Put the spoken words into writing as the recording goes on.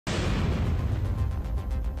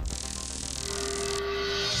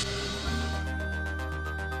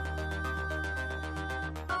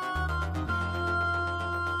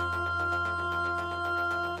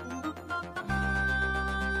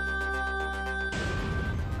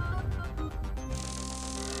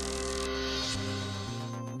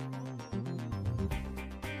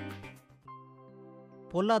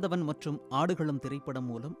பொல்லாதவன் மற்றும் ஆடுகளும் திரைப்படம்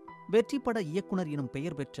மூலம் வெற்றிப்பட இயக்குனர் எனும்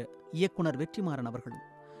பெயர் பெற்ற இயக்குனர் வெற்றிமாறன் அவர்களும்,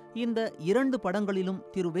 இந்த 2 படங்களிலும்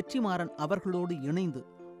திரு வெற்றிமாறன் அவர்களோடு இணைந்து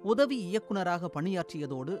உதவி இயக்குனராக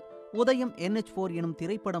பணியாற்றியதோடு உதயம் NH4 எனும்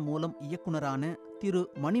திரைப்படம் மூலம் இயக்குனரான திரு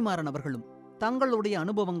மணிமாறன் அவர்களும் தங்களுடைய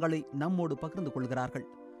அனுபவங்களை நம்மோடு பகிர்ந்து கொள்கிறார்கள்.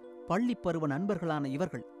 பள்ளிப் பருவ நண்பர்களான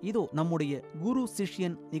இவர்கள் இதோ நம்முடைய குரு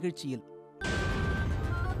சிஷ்யன் நிகழ்ச்சியில்.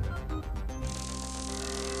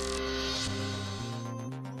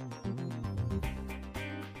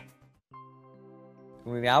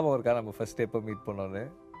 உங்களுக்கு ஞாபகம் இருக்கா நம்ம ஃபர்ஸ்ட் எப்போ மீட் பண்ணோன்னு?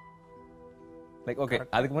 லைக் ஓகே,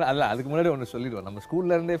 அதுக்கு முன்னாடி ஒன்று சொல்லிடுவோம். நம்ம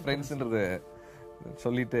ஸ்கூல்ல இருந்தே ஃப்ரெண்ட்ஸ்ன்றது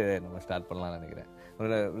சொல்லிட்டு நம்ம ஸ்டார்ட் பண்ணலாம்னு நினைக்கிறேன்.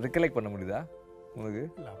 ரிகலெக்ட் பண்ண முடியுதா உங்களுக்கு?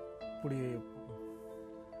 இல்லை,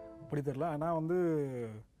 அப்படி தெரியல. ஆனால் வந்து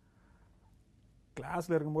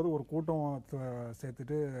கிளாஸில் இருக்கும்போது ஒரு கூட்டம்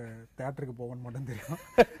சேர்த்துட்டு தேட்டருக்கு போகணும்னு மட்டும் தெரியும்,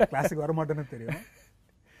 கிளாஸுக்கு வர மாட்டேன்னு தெரியும்.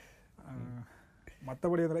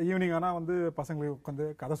 மற்றபடி ஈவினிங் ஆனால் வந்து பசங்களுக்கு உட்காந்து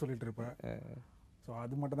கதை சொல்லிட்டு இருப்பேன். ஸோ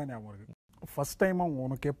அது மட்டும் தான் ஞாபகம் இருக்குது. ஃபஸ்ட் டைமாக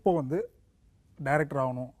உனக்கு எப்போ வந்து டைரக்டர்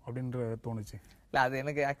ஆகணும் அப்படின்ற தோணுச்சு? இல்லை, அது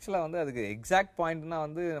எனக்கு ஆக்சுவலாக வந்து அதுக்கு எக்ஸாக்ட் பாயிண்ட்னா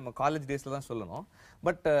வந்து நம்ம காலேஜ் டேஸில் தான் சொல்லணும்.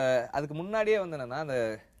 பட் அதுக்கு முன்னாடியே வந்து என்னென்னா, அந்த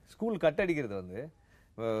ஸ்கூல் கட் அடிக்கிறது வந்து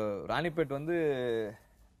ராணிப்பேட் வந்து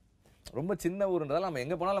ரொம்ப சின்ன ஊருன்றதால நம்ம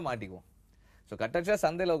எங்கே போனாலும் மாட்டிக்குவோம். ஸோ கட்டடிச்சா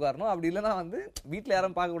சந்தையில் உட்காரணும், அப்படி இல்லைனா வந்து வீட்டில்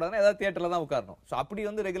யாரும் பார்க்கக்கூடாதுன்னா ஏதாவது தியேட்டரில் தான் உட்காரணும். ஸோ அப்படி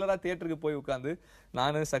வந்து ரெகுலராக தியேட்டருக்கு போய் உட்காந்து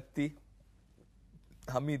நான், சக்தி,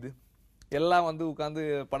 ஹமீது எல்லாம் வந்து உட்காந்து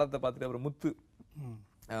படத்தை பார்த்துட்டு, அப்புறம்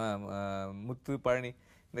முத்து, பழனி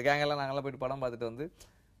இந்த கேங்கெல்லாம் நாங்கள்லாம் போயிட்டு படம் பார்த்துட்டு வந்து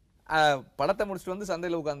படத்தை முடிச்சுட்டு வந்து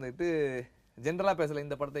சந்தையில் உட்காந்துட்டு ஜென்ரலாக பேசலை,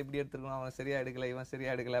 இந்த படத்தை இப்படி எடுத்துருக்கணும், அவன் சரியா எடுக்கலை, இவன்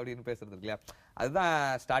சரியா எடுக்கலை அப்படின்னு பேசுறது இல்லையா? அதுதான்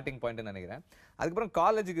ஸ்டார்டிங் பாயிண்ட்னு நினைக்கிறேன். அதுக்கப்புறம்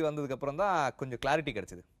காலேஜுக்கு வந்ததுக்கப்புறம் தான் கொஞ்சம் கிளாரிட்டி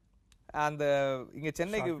கிடச்சிது. அந்த இங்கே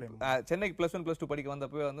சென்னைக்கு +1 +2 படிக்க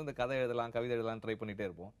வந்தப்போ வந்து இந்த கதை எழுதலாம், கவிதை எழுதலாம் ட்ரை பண்ணிகிட்டே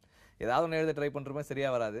இருப்போம். ஏதாவது ஒன்று எழுத ட்ரை பண்ணுறப்போ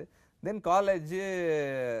சரியாக வராது. தென் காலேஜ்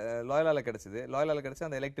லோயலாவில் கிடச்சிது. லோயலாவில் கிடச்சி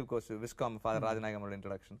அந்த elective course viscom father ராஜநாயகமோட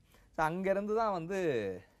introduction. So அங்கேருந்து தான் வந்து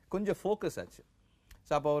கொஞ்சம் ஃபோக்கஸ் ஆச்சு.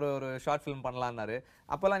 ஸோ அப்போ ஒரு ஷார்ட் ஃபிலிம் பண்ணலான்னாரு.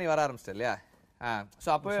 அப்போல்லாம் நீ வர ஆரம்பிச்சிட்ட இல்லையா? ஸோ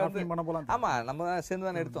அப்போவே வந்து ஆமாம், நம்ம தான் சேர்ந்து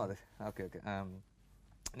தானே எடுத்தோம் அது. ஓகே,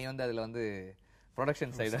 நீ வந்து அதில் வந்து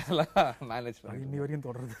ப்ரொடக்ஷன் சைடெல்லாம் மேனேஜ் பண்ணி இன்னி வரையும்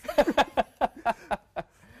தொடருது.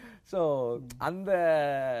 ஸோ அந்த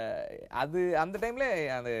டைம்ல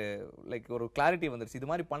அது லைக் ஒரு கிளாரிட்டி வந்துருச்சு, இது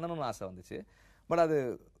மாதிரி பண்ணணும்னு ஆசை வந்துச்சு. பட் அது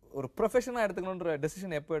ஒரு ப்ரொஃபஷனாக எடுத்துக்கணுன்ற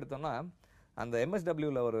டெசிஷன் எப்போ எடுத்தோம்னா, அந்த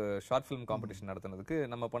MSWல ஒரு ஷார்ட் ஃபிலிம் காம்படிஷன் நடத்துனதுக்கு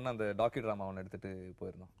நம்ம பண்ண அந்த டாக்யூ ட்ராமா ஒன்று எடுத்துகிட்டு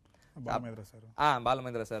போயிருந்தோம்.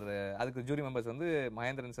 பாலமேந்திரா சார். அதுக்கு ஜூரி மெம்பர்ஸ் வந்து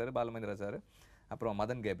மகேந்திரன் சார், பாலமேந்திரா சார், அப்புறம்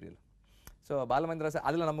மதன் கேப்ரியல். ஸோ பாலமேந்திரா சார்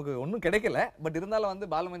அதில் நமக்கு ஒன்றும் கிடைக்கல. பட் இருந்தாலும் வந்து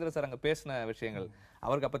பாலமேந்திரா சார் அங்கே பேசின விஷயங்கள்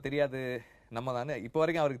அவருக்கு அப்போ தெரியாது, நம்ம தானே இப்போ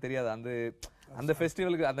வரைக்கும் அவருக்கு தெரியாது. அந்த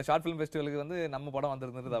ஃபெஸ்டிவலுக்கு, அந்த ஷார்ட் ஃபிலிம் ஃபெஸ்டிவலுக்கு வந்து நம்ம படம்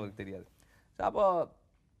வந்திருந்தது அவருக்கு தெரியாது. ஸோ அப்போது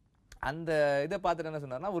அந்த இதை பார்த்துட்டு என்ன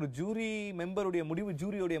சொன்னார்னா, ஒரு ஜூரி மெம்பருடைய முடிவு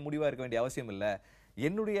ஜூரியோடைய முடிவாக இருக்க வேண்டிய அவசியம் இல்லை,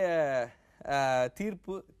 என்னுடைய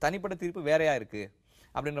தீர்ப்பு, தனிப்பட்ட தீர்ப்பு வேறையாக இருக்குது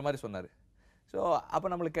அப்படின்ற மாதிரி சொன்னார். ஸோ அப்போ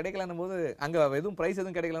நம்மளுக்கு கிடைக்கலன்னும் போது, அங்கே எதுவும் ப்ரைஸ்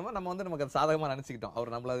எதுவும் கிடைக்கலன்னா நம்ம வந்து நமக்கு அது சாதகமாக நினச்சிக்கிட்டோம்.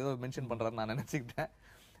 அவர் நம்மளை ஏதோ மென்ஷன் பண்ணுறாருன்னு நான் நினச்சிக்கிட்டேன்.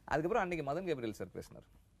 அதுக்கப்புறம் அன்றைக்கி மதன் கேப்ரியல் சார் பேசினார்.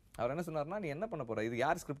 அவர் என்ன சொன்னார்னா, நீ என்ன பண்ண போகிற, இது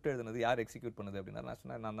யார் ஸ்கிரிப்ட் எழுதுனது, யார் எக்ஸிக்யூட் பண்ணுது அப்படின்னா, நான்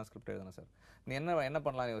சொன்னேன், நான் தான் ஸ்கிரிப்ட் எழுதுனேன் சார், நீ என்ன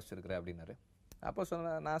பண்ணலாம்னு யோசிச்சிருக்கிற அப்படின்னாரு. அப்போ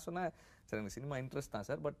நான் சொன்னேன், சார் எனக்கு சினிமா இன்ட்ரெஸ்ட் தான்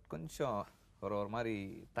சார், பட் கொஞ்சம் ஒரு மாதிரி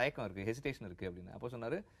தயக்கம் இருக்குது, ஹெசிடேஷன் இருக்குது அப்படின்னு. அப்போ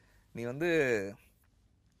சொன்னார், நீ வந்து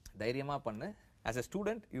தைரியமாக பண்ணு, as a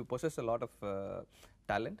student you possess a lot of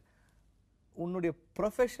talent, உன்னுடைய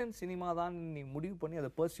ப்ரொஃபஷன் சினிமா தான் நீ முடிவு பண்ணி அதை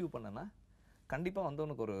பர்சியூ பண்ணனா கண்டிப்பாக வந்து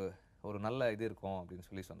உனக்கு ஒரு நல்ல இது இருக்கும்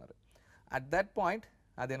அப்படின்னு சொன்னார். அட் தட் பாயிண்ட்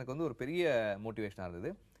அது எனக்கு வந்து ஒரு பெரிய மோட்டிவேஷனாக இருந்தது.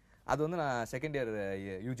 அது வந்து நான் செகண்ட் இயர்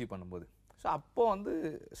யூஜி பண்ணும்போது. ஸோ அப்போது வந்து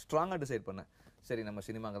ஸ்ட்ராங்காக டிசைட் பண்ணேன், சரி நம்ம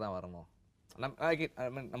சினிமாவுக்கு தான் வரணும்,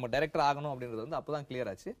 நம்ம டைரக்டர் ஆகணும் அப்படின்றது வந்து அப்போ தான்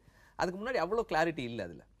கிளியர் ஆச்சு. அதுக்கு முன்னாடி அவ்வளோ கிளாரிட்டி இல்லை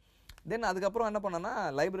அதில். தென் அதுக்கப்புறம் என்ன பண்ணேன்னா,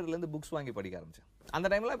 லைப்ரரியிலேருந்து புக்ஸ் வாங்கி படிக்க ஆரம்பித்தேன். அந்த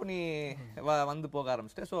டைமில் இப்போ நீ வந்து போக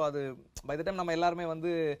ஆரம்பிச்சிட்டேன். ஸோ அது பை த டைம் நம்ம எல்லாருமே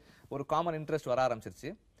வந்து ஒரு காமன் இன்ட்ரெஸ்ட் வர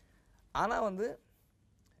ஆரம்பிச்சிருச்சு. ஆனால் வந்து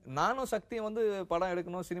நானும் சக்தியும் வந்து படம்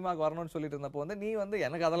எடுக்கணும், சினிமாவுக்கு வரணும்னு சொல்லிட்டு இருந்தப்போ வந்து நீ வந்து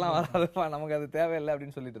எனக்கு அதெல்லாம் வராதுப்பா, நமக்கு அது தேவையில்லை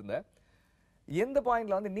அப்படின்னு சொல்லிட்டு இருந்த. எந்த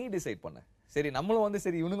பாயிண்ட்ல வந்து நீ டிசைட் பண்ண, சரி நம்மளும் வந்து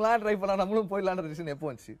சரி இவனுங்களாம் ட்ரை பண்ணலாம், நம்மளும் போயிடலான்ற டிசிஷன் எப்போ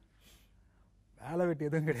வந்துச்சு? வேலை வெட்டி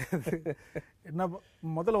எதுவும் கிடையாது. என்ன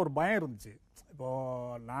முதல்ல ஒரு பயம் இருந்துச்சு.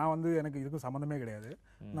 இப்போது நான் வந்து எனக்கு இதுக்கும் சம்மந்தமே கிடையாது.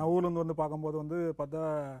 நான் ஊர்லேருந்து வந்து பார்க்கும்போது வந்து பார்த்தா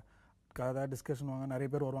கதை டிஸ்கஷன் வாங்க, நிறைய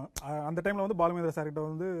பேர் வருவாங்க. அந்த டைமில் வந்து பாலுமேந்திர சார்கிட்ட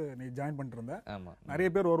வந்து நீ ஜாயின் பண்ணிட்டு இருந்தேன். நிறைய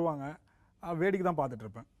பேர் வருவாங்க, வேடிக்கை தான் பார்த்துட்டு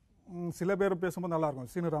இருப்பேன். சில பேர் பேசும்போது நல்லாயிருக்கும்,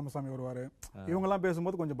 சீனு ராமசாமி வருவார், இவங்கெல்லாம்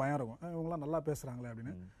பேசும்போது கொஞ்சம் பயம் இருக்கும், இவங்கெல்லாம் நல்லா பேசுகிறாங்களே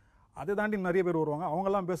அப்படின்னு. அதை தாண்டி நிறைய பேர் வருவாங்க,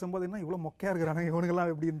 அவங்கெல்லாம் பேசும்போது என்ன இவ்வளோ மொக்கையாக இருக்கிறாங்க,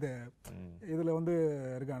 இவனுங்கெல்லாம் எப்படி இந்த இதில் வந்து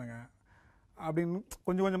இருக்கானுங்க அப்படின்னு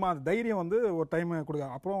கொஞ்சம் கொஞ்சமாக அந்த தைரியம் வந்து ஒரு டைம் கொடுக்க.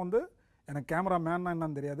 அப்புறம் வந்து எனக்கு கேமரா மேன்னா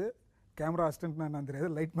என்னன்னு தெரியாது, கேமரா அசிஸ்டன்ட்னா என்னன்னு தெரியாது,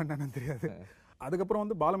 லைட் மேன் என்னன்னு தெரியாது. அதுக்கப்புறம்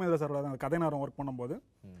வந்து பாலமேந்திர சாரோட அந்த கதை நேரம் ஒர்க் பண்ணும்போது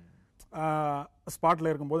ஸ்பாட்டில்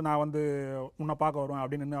இருக்கும்போது நான் வந்து உன்னை பார்க்க வருவேன்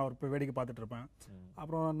அப்படின்னு அவர் போய் வேடிக்கை பார்த்துட்டு இருப்பேன்.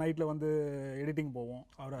 அப்புறம் நைட்டில் வந்து எடிட்டிங் போவோம்,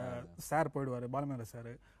 அவரை சார் போயிடுவார், பாலமேந்திர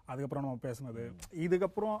சார். அதுக்கப்புறம் நம்ம பேசுனது,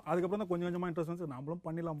 அதுக்கப்புறம் தான் கொஞ்சம் கொஞ்சமாக இன்ட்ரெஸ்ட் வந்து நம்மளும்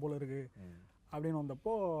பண்ணிடலாம் போல இருக்கு அப்படின்னு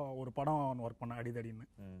வந்தப்போ ஒரு படம் ஒன்று ஒர்க் பண்ணேன், அடிதடின்னு.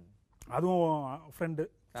 அதுவும் ஃப்ரெண்டு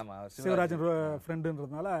சிவராஜன்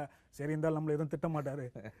ஃப்ரெண்டுன்றதுனால சரி இருந்தாலும் நம்மள எதுவும் திட்ட மாட்டார்,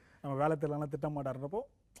 நம்ம வேலை தெரியலாம் திட்ட மாட்டாருன்றப்போ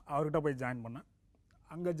அவர்கிட்ட போய் ஜாயின் பண்ணேன்.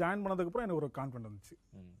 அங்கே ஜாயின் பண்ணதுக்கப்புறம் எனக்கு ஒரு கான்ஃபிடன்ட் வந்துச்சு,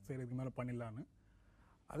 சரி இதுக்கு மேலே பண்ணிடலான்னு.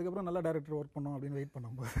 அதுக்கப்புறம் நல்ல டைரக்டர் ஒர்க் பண்ணோம் அப்படின்னு வெயிட்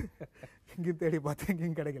பண்ணும்போது இங்கேயும் தேடி பார்த்தேன்,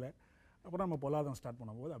 எங்கேயும் கிடைக்கல. அப்புறம் நம்ம பொல்லாதம் ஸ்டார்ட்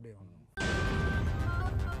பண்ணும்போது அப்படியே வந்தோம்.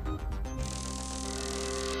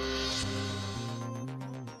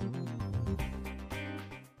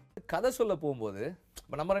 கதை சொல்ல போகும்போது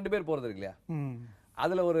இப்போ நம்ம 2 பேர் போகிறது இருக்கு இல்லையா,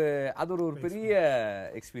 அதில் அது ஒரு பெரிய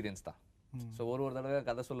எக்ஸ்பீரியன்ஸ் தான். ஸோ ஒரு தடவை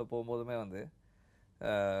கதை சொல்ல போகும்போதுமே வந்து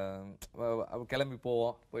கிளம்பி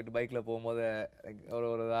போவோம், போயிட்டு பைக்கில் போகும்போது ஒரு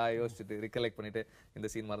இதாக யோசிச்சுட்டு ரிகலெக்ட் பண்ணிவிட்டு இந்த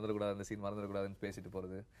சீன் மறந்துடக்கூடாது இந்த சீன் மறந்துடக்கூடாதுன்னு பேசிட்டு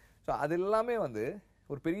போகிறது. ஸோ அது எல்லாமே வந்து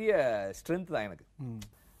ஒரு பெரிய ஸ்ட்ரென்த் தான் எனக்கு.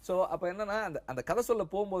 ஸோ அப்போ என்னன்னா அந்த கதை சொல்ல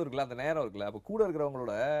போகும்போது இருக்குல்ல, அந்த நேரம் இருக்குல்ல, அப்போ கூட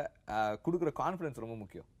இருக்கிறவங்களோட கொடுக்குற கான்ஃபிடன்ஸ் ரொம்ப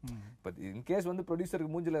முக்கியம். இப்போ இன்கேஸ் வந்து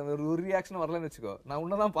ப்ரொடியூசருக்கு மூஞ்சில் ஒரு ரியாக்ஷன் வரலன்னு வச்சுக்கோ, நான்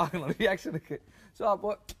உன்னதான் பார்க்கணும் ரியாக்ஷனுக்கு. ஸோ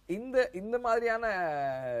அப்போ இந்த மாதிரியான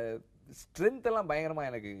ஸ்ட்ரென்த் எல்லாம் பயங்கரமாக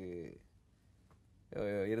எனக்கு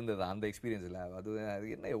இருந்தது அந்த எக்ஸ்பீரியன்ஸில்.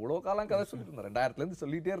 அது என்ன எவ்வளோ காலம் கதை சொல்லிட்டு இருந்தோம், 2000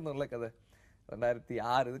 சொல்லிகிட்டே இருந்தோம்ல கதை.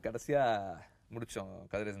 2006 கடைசியாக முடித்தோம்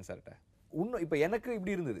கதிரேசன் சார்கிட்ட. இன்னும் இப்போ எனக்கு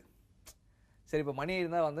இப்படி இருந்தது, சரி இப்போ மணி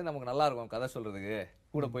இருந்தால் வந்து நமக்கு நல்லா இருக்கும் கதை சொல்கிறதுக்கு,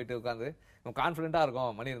 கூட போயிட்டு உட்காந்து நம்ம கான்ஃபிடென்ட்டாக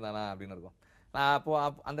இருக்கும் மணி இருந்தானா அப்படின்னு இருக்கும். நான் அப்போ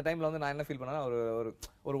அந்த டைமில் வந்து நான் என்ன ஃபீல் பண்ணேன்னா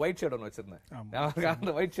ஒரு ஒயிட் ஷர்ட் ஒன்று வச்சுருந்தேன்,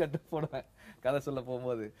 அந்த ஒயிட் ஷர்ட்டு போடுவேன் கதை சொல்ல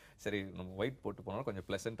போகும்போது. சரி நம்ம ஒயிட் போட்டு போனோம்னா கொஞ்சம்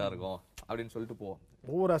ப்ளசண்ட்டாக இருக்கும் அப்படின்னு சொல்லிட்டு போவோம்.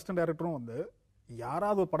 ஒவ்வொரு அசிஸ்டன்ட் டைரக்டரும் வந்து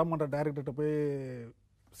யாராவது ஒரு படம் பண்ணுற டைரக்டர்கிட்ட போய்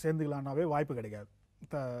சேர்ந்துக்கலான்னாவே வாய்ப்பு கிடைக்காது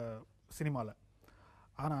சினிமாவில்.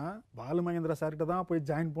 ஆனால் பாலு மகேந்திரா சார்கிட்ட தான் போய்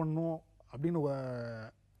ஜாயின் பண்ணணும் அப்படின்னு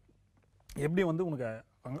எப்படி வந்து உனக்கு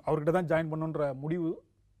அவர்கிட்ட தான் ஜாயின் பண்ணுன்ற முடிவு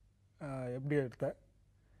எப்படி எடுத்த,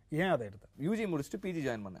 ஏன் அதை எடுத்த? யூஜி முடிச்சுட்டு பிஜி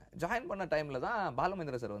ஜாயின் பண்ண டைமில் தான்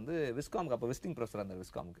பாலமேந்திர சார் வந்து விஸ்காமுக்கு, அப்போ விசிட்டிங் ப்ரொஃபஸர் அந்த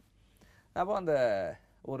விஸ்காமுக்கு, அப்போ அந்த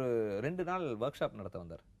ஒரு 2 நாள் ஒர்க் ஷாப் நடத்த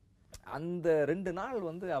வந்தார். அந்த 2 நாள்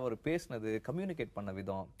வந்து அவர் பேசினது, கம்யூனிகேட் பண்ண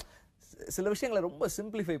விதம், சில விஷயங்களை ரொம்ப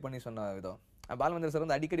சிம்பிளிஃபை பண்ணி சொன்ன விதம். பாலமேந்திர சார்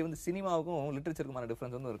வந்து அடிக்கடி வந்து சினிமாவுக்கும் லிட்ரேச்சருக்குமான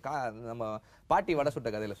டிஃப்ரென்ஸ் வந்து ஒரு நம்ம பாட்டி வடை சுட்ட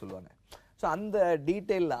கதையில் சொல்லுவாங்க. ஸோ அந்த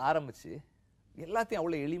டீட்டெயிலில் ஆரம்பித்து எல்லாத்தையும்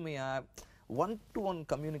அவ்வளோ எளிமையாக 1-to-1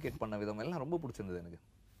 கம்யூனிகேட் பண்ண விதம் எல்லாம் ரொம்ப பிடிச்சிருந்தது எனக்கு.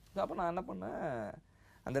 ஸோ அப்போ நான் என்ன பண்ணேன்,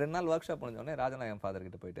 அந்த 2 நாள் ஒர்க் ஷாப் முடிஞ்சோடனே ராஜநாயகம்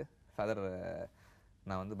ஃபாதர்கிட்ட போயிட்டு, ஃபாதர்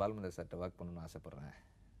நான் வந்து பாலமேந்திர சார்கிட்ட ஒர்க் பண்ணணும்னு ஆசைப்பட்றேன்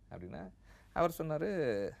அப்படின்னா, அவர் சொன்னார்,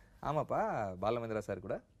 ஆமாப்பா பாலமேந்திரா சார்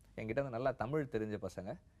கூட என்கிட்ட வந்து நல்லா தமிழ் தெரிஞ்ச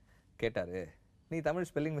பசங்க கேட்டார், நீ தமிழ்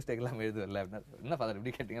ஸ்பெல்லிங் மிஸ்டேக் எல்லாம் எழுதுவல அப்படின்னா. என்ன ஃபாதர்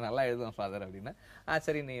இப்படி கேட்டீங்க, நல்லா எழுதுவேன் ஃபாதர் அப்படின்னா.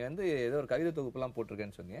 சரி நீ வந்து ஏதோ ஒரு கவிதை தொகுப்புலாம்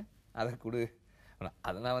போட்டிருக்கேன்னு சொன்னீங்க, அதை கொடு.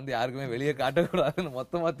 அதை நான் வந்து யாருக்குமே வெளியே காட்டக்கூடாதுன்னு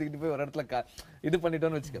மொத்தமாக தூக்கிட்டு போய் ஒரு இடத்துல இது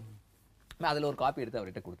பண்ணிட்டோன்னு வச்சுக்க. நான் அதில் ஒரு காப்பி எடுத்து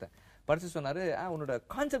அவர்கிட்ட கொடுத்தேன். படித்து சொன்னார், உன்னோட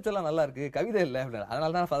கான்செப்ட் எல்லாம் நல்லா இருக்குது, கவிதை இல்லை அப்படின்னா.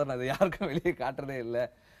 அதனால தான் ஃபாதர் நான் அதை யாருக்கும் வெளியே காட்டுறதே இல்லை.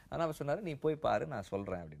 ஆனால் அவர் சொன்னார், நீ போய் பாரு நான்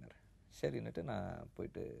சொல்கிறேன் அப்படின்னாரு. சரின்னுட்டு நான்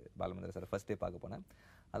போயிட்டு பாலமேந்திர சார் ஃபர்ஸ்ட் டே பார்க்க போனேன்.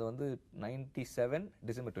 அது வந்து 97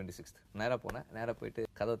 டிசம்பர் 26 நேராக போனேன். நேராக போயிட்டு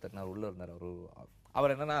கதவை தட்டினார், உள்ளே இருந்தார்.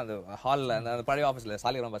 அவர் என்னன்னா அந்த ஹாலில், அந்த பழைய ஆஃபீஸில்,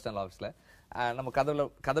 சாலிகிராம் பஸ் ஸ்டாண்ட் ஆஃபீஸில் நம்ம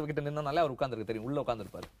கதவு கிட்ட நின்னோம்னாலே அவர் உட்காந்துருக்கு தெரியும், உள்ளே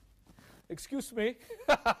உட்காந்துருப்பார். எக்ஸ்கியூஸ் மீ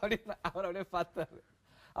அப்படின்னு அவர் அப்படியே பார்த்தாரு.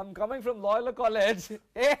 I'm coming from லாயலர் college.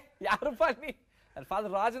 யாருப்பா நீ?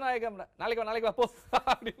 ஃபாதர் ராஜநாயகம். நாளைக்கு வா போ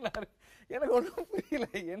அப்படின்னாரு. எனக்கு ஒன்றும் புரியல,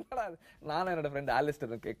 என்னடா நானும் என்னோட ஃப்ரெண்ட்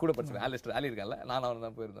ஆலிஸ்டர் கூட படிச்சேன், ஆலி இருக்கான்ல, நானும் அவன்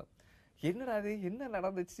தான் போயிருந்தோம். என்னடா அது என்ன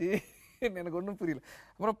நடந்துச்சு எனக்கு ஒன்றும் புரியல.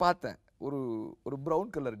 அப்புறம் பார்த்தேன், ஒரு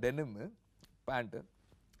ப்ரௌன் கலர் டெனிம் பேண்ட்டு,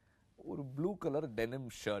 ஒரு ப்ளூ கலர் டெனிம்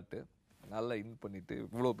ஷர்ட்டு, நல்லா இன் பண்ணிட்டு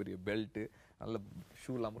இவ்வளோ பெரிய பெல்ட்டு, நல்ல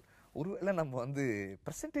ஷூலாம். ஒரு வேளை நம்ம வந்து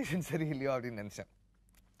ப்ரெசன்டேஷன் சரியில்லையோ அப்படின்னு நினச்சேன்.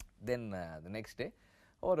 தென் த நெக்ஸ்ட் டே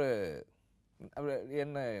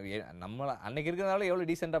என்ன நம்மளை அன்னைக்கு இருக்கிறதுனால எவ்வளோ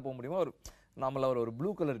டீசெண்டாக போக முடியுமோ நம்மளை ஒரு ப்ளூ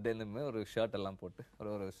கலர் டெனிம்மு, ஒரு ஷர்ட் எல்லாம் போட்டு,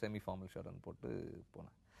 ஒரு செமி ஃபார்மல் ஷர்ட் ஒன்று போட்டு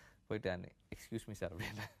போனேன். போயிட்டு எக்ஸ்கியூஸ் மீ சார்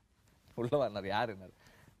அப்படின்னா, உள்ள வரனார், யார் என்னார்,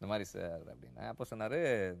 இந்த மாதிரி சார் அப்படின்னா. அப்போ சொன்னார்,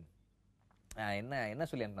 என்ன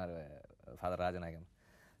சொல்லி அனுப்பினார் ஃபாதர் ராஜநாயகம்?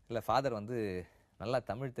 இல்லை ஃபாதர் வந்து நல்லா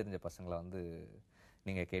தமிழ் தெரிஞ்ச பசங்களை வந்து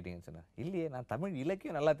நீங்கள் கேட்டீங்கன்னு சொன்னார். இல்லையே, நான் தமிழ்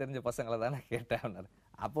இலக்கியம் நல்லா தெரிஞ்ச பசங்களை தானே கேட்டேன் அப்படின்னாரு.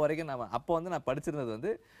 அப்போ வரைக்கும் நான் படிச்சிருந்தது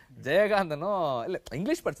வந்து ஜெயகாந்தனும், இல்லை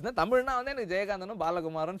இங்கிலீஷ் படிச்சிருந்தேன், தமிழ்னா வந்து எனக்கு ஜெயகாந்தனும்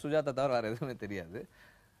பாலகுமாரன் சுஜாதா தவிர வேறு எதுவுமே தெரியாது.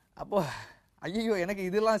 அப்போது ஐயோ எனக்கு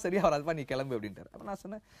இதெல்லாம் சரியாக வராதுப்பா நீ கிளம்பு அப்படின்ட்டார். அப்போ நான்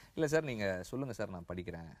சொன்னேன் இல்லை சார் நீங்கள் சொல்லுங்கள் சார் நான்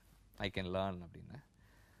படிக்கிறேன், ஐ கேன் லேர்ன் அப்படின்னு.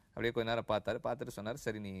 அப்படியே கொஞ்ச நேரம் பார்த்துட்டு சொன்னார்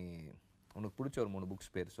சரி நீ உனக்கு பிடிச்ச ஒரு 3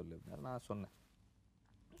 புக்ஸ் பேர் சொல்லு அப்படின்னாரு. நான் சொன்னேன்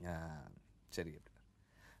சரி அப்படின்னா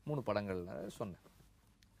 3 படங்கள் சொன்னேன்.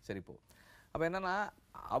 சரி போ. அப்போ என்னென்னா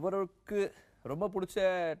அவருக்கு ரொம்ப பிடிச்ச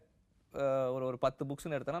ஒரு 10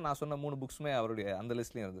 புக்ஸ்னு எடுத்தேன்னா நான் சொன்ன 3 புக்ஸுமே அவருடைய அந்த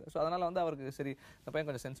லிஸ்ட்லேயும் இருந்தது. ஸோ அதனால் வந்து அவருக்கு சரி இந்த பையன்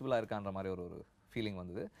கொஞ்சம் சென்சிபிளாக இருக்கான்ற மாதிரி ஒரு ஃபீலிங்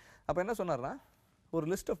வந்தது. அப்போ என்ன சொன்னார்னா ஒரு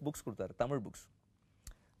லிஸ்ட் ஆஃப் புக்ஸ் கொடுத்தாரு, தமிழ் புக்ஸ்,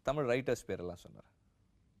 தமிழ் ரைட்டர்ஸ் பேரெல்லாம் சொன்னார்.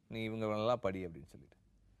 நீ இவங்களெல்லாம் படி அப்படின்னு சொல்லிட்டு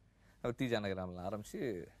அவர் டி ஜானகிராமில் ஆரம்பித்து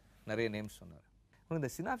நிறைய நேம்ஸ் சொன்னார். உனக்கு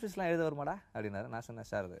இந்த சினாப்சிஸ்லாம் எழுத வருமாடா அப்படின்னாரு. நான் சொன்னேன்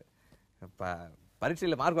சார் அது இப்போ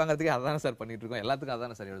பரீட்சையில் மார்க் வாங்குறதுக்கே அதானே சார் பண்ணிகிட்ருக்கோம், எல்லாத்துக்கும்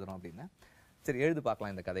அதானே சார் எழுதுறோம் அப்படின்னா. சரி எழுது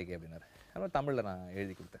பார்க்கலாம் இந்த கதைக்கு அப்படின்னாரு. அதனால் தமிழில் நான்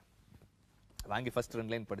எழுதி கொடுத்தேன். வாங்கி ஃபஸ்ட்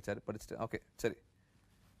 2 லைன் படிச்சுட்டு ஓகே சரி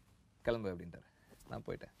கிளம்பு அப்படின்ட்டார். நான்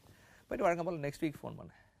போயிட்டு வழக்கம் போல் நெக்ஸ்ட் வீக் ஃபோன்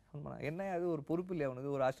பண்ணேன். என்ன அது ஒரு பொறுப்பு இல்லையா உனக்கு,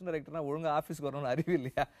 ஒரு அசிஸ்டன்ட் டைரக்டர்னா ஒழுங்காக ஆஃபீஸ்க்கு வரணும்னு அறிவு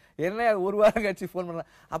இல்லையா, என்ன அது ஒரு வாரம் கழிச்சு ஃபோன் பண்ணேன்.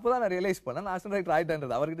 அப்போ தான் நான் ரியலைஸ் பண்ணேன் நான் அசிஸ்டன்ட் டைரக்டர்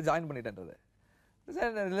ஆகிட்டேன்றது, அவர்கிட்ட ஜாயின் பண்ணிட்டேன்றது.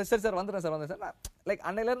 சார் சார் வந்துடுறேன் சார் நான் லைக்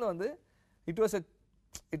அன்னையிலேருந்து வந்து it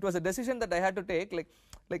was a decision that I had to take.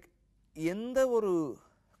 Like எந்த ஒரு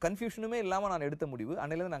கன்ஃபியூஷனுமே இல்லாமல் நான் எடுத்த முடிவு.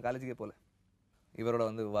 அன்னையிலேருந்து நான் காலேஜுக்கே போகல, இவரோட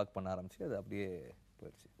வந்து ஒர்க் பண்ண ஆரம்பிச்சு அது அப்படியே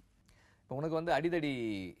போயிடுச்சு. இப்போ உனக்கு வந்து அடிதடி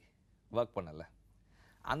ஒர்க் பண்ணல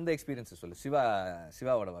அந்த எக்ஸ்பீரியன்ஸஸ் சொல்லு,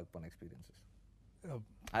 சிவாவோட ஒர்க் பண்ண எக்ஸ்பீரியன்ஸஸ்.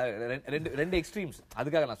 ரெண்டு எக்ஸ்ட்ரீம்ஸ்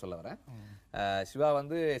அதுக்காக நான் சொல்ல வரேன். சிவா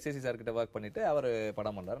வந்து எஸ்எஸ்சி சார் கிட்ட ஒர்க் பண்ணிட்டு அவர்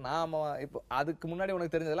படம் பண்றாரு. நாம இப்போ அதுக்கு முன்னாடி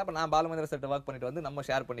உனக்கு தெரிஞ்சதில்ல, அப்போ நான் பாலுமந்திர சார்கிட்ட ஒர்க் பண்ணிட்டு வந்து நம்ம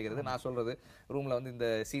ஷேர் பண்ணிக்கிறது, நான் சொல்றது ரூம்ல வந்து இந்த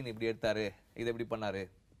சீன் இப்படி எடுத்தாரு, இதை எப்படி பண்ணாரு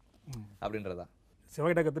அப்படின்றதான். சிவா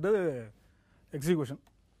கிட்ட கற்றுட்டு எக்ஸிக்யூஷன்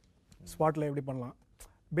ஸ்பாட்டில் எப்படி பண்ணலாம்,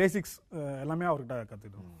 பேசிக்ஸ் எல்லாமே அவர்கிட்ட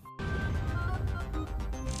கற்றுக்கிட்டோம்.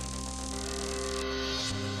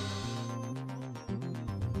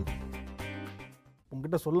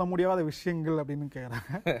 உங்ககிட்ட சொல்ல முடியாத விஷயங்கள் அப்படின்னு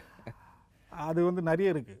கேட்குறாங்க. அது வந்து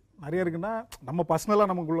நிறைய இருக்குன்னா நம்ம பர்சனலாக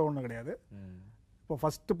நமக்குள்ள ஒன்றும் கிடையாது. இப்போ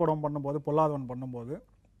ஃபஸ்ட்டு படம் பண்ணும்போது பொல்லாதவன் பண்ணும்போது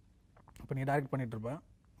இப்போ நீ டைரக்ட் பண்ணிகிட்ருப்பேன்,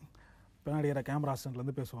 பின்னாடி ஏற கேமரா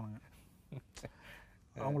அசிஸ்டன்ட்லேருந்து பேசுவாங்க,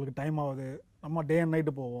 அவங்களுக்கு டைம் ஆகுது, நம்ம டே அண்ட்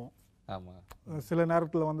நைட்டு போவோம். சில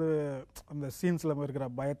நேரத்தில் வந்து அந்த சீன்ஸில் இருக்கிற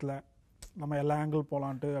பயத்தில் நம்ம எல்லா ஆங்கிள்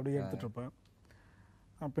போகலான்ட்டு அப்படியே எடுத்துகிட்ருப்பேன்.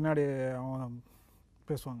 பின்னாடி அவன்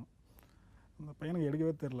பேசுவாங்க அந்த பையனுக்கு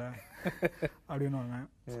எடுக்கவே தெரில அப்படின்வாங்க.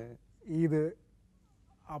 இது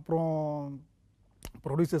அப்புறம்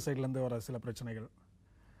ப்ரொடியூசர் சைட்லேருந்து வர சில பிரச்சனைகள்.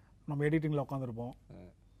 நம்ம எடிட்டிங்கில் உட்காந்துருப்போம்,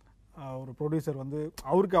 ஒரு ப்ரொடியூசர் வந்து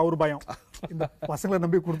அவர் பயம், இந்த பசங்களை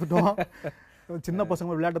நம்பி கொடுத்துட்டோம், சின்ன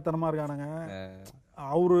பசங்க விளையாட்டுத்தனமாக இருக்கானுங்க,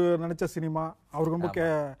 அவரு நினச்ச சினிமா அவருக்கு ரொம்ப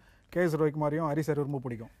கேஎஸ் ரவிக்குமாரையும் ஹரி சார் ரொம்ப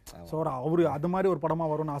பிடிக்கும். ஸோ அவரு அது மாதிரி ஒரு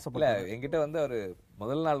படமாக வரும்னு ஆசைப்படல. என்கிட்ட வந்து அவர்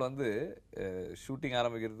முதல் நாள் வந்து ஷூட்டிங்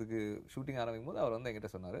ஆரம்பிக்கும் போது அவர் வந்து என்கிட்ட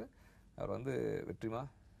சொன்னார், அவர் வந்து வெற்றிமா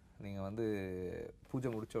நீங்கள் வந்து பூஜை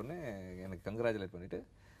முடித்தோடனே எனக்கு கங்க்ராச்சுலேட் பண்ணிவிட்டு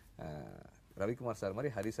ரவிக்குமார் சார்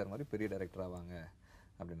மாதிரி ஹரி சார் மாதிரி பெரிய டைரக்டர் ஆவாங்க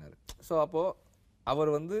அப்படின்னாரு. ஸோ அப்போது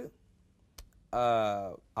அவர் வந்து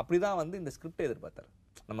அப்படி தான் வந்து இந்த ஸ்கிரிப்டை எதிர்பார்த்தார்,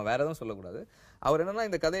 நம்ம வேறு எதுவும் சொல்லக்கூடாது. அவர் என்னென்னா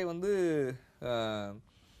இந்த கதையை வந்து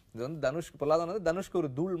இது வந்து பொல்லாதவன் வந்து தனுஷ்க்கு ஒரு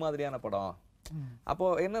தூள் மாதிரியான படம்.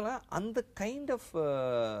 அப்போது என்னென்னா அந்த கைண்ட் ஆஃப்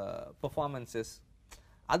பெர்ஃபார்மன்ஸஸ்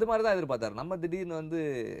அது மாதிரி தான் எதிர்பார்த்தார். நம்ம திடீர்னு வந்து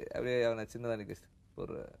அப்படியே அவனை சின்னதாக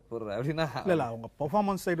ஒரு அப்படின்னா இல்லை அவங்க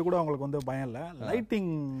பெர்ஃபார்மன்ஸ் சைடு கூட அவங்களுக்கு வந்து பயம் இல்லை,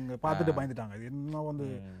 லைட்டிங் பார்த்துட்டு பயந்துட்டாங்க. இது இன்னும் வந்து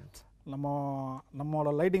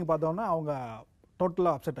நம்மளோட லைட்டிங் பார்த்தோன்னா அவங்க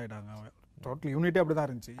டோட்டலாக அப்செட் ஆகிட்டாங்க. டோட்டல் யூனிட்டே அப்படிதான்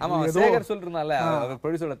இருந்துச்சு. ஆமா, சேகர் சொல்றதுனால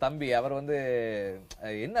ப்ரொடியூசரோட தம்பி அவர் வந்து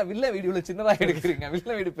என்ன வில்ல வீடியோல சின்னதா எடுக்கிறீங்க,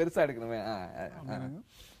 வில்ல வீடியோ பெருசா எடுக்கணுமே.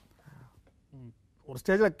 ஒரு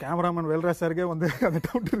ஸ்டேஜ்ல கேமராமேன் வேல்ராஜ் சாருக்கே வந்து அந்த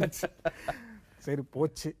டவுட் இருந்துச்சு, சரி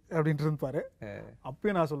போச்சு அப்படின்ட்டு இருப்பாரு.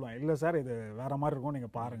 அப்பயும் நான் சொல்லுவேன் இல்லை சார் இது வேற மாதிரி இருக்கும்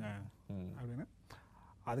நீங்க பாருங்க அப்படின்னு.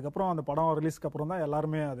 அதுக்கப்புறம் அந்த படம் ரிலீஸ்க்கு அப்புறம் தான்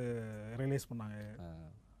எல்லாருமே அது ரிலீஸ் பண்ணாங்க.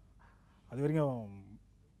 அது வரைக்கும்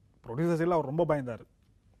ப்ரொடியூசர்ஸ் எல்லாம் அவர் ரொம்ப பயந்தார்.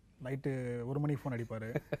 நைட்டு 1 மணிக்கு ஃபோன் அடிப்பார்.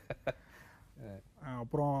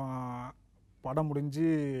 அப்புறம் படம் முடிஞ்சு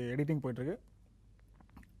எடிட்டிங் போயிட்டுருக்கு.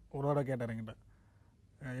 ஒரு தடவை கேட்டார் என்கிட்ட,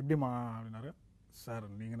 எப்படிம்மா அப்படின்னாரு. சார்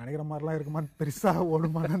நீங்கள் நினைக்கிற மாதிரிலாம் இருக்குமான்னு பெருசாக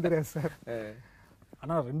ஓடுமான்னு தெரியாது சார்,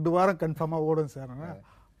 ஆனால் 2 வாரம் கன்ஃபார்மாக ஓடும் சார். ஆனால்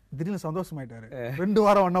திடீர்னு சந்தோஷமாயிட்டாரு, 2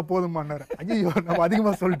 வாரம் ஒன்றா போதுமான்னாரு. ஐயோ நம்ம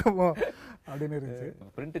அதிகமாக சொல்லிட்டோமோ அப்படின்னு இருந்துச்சு.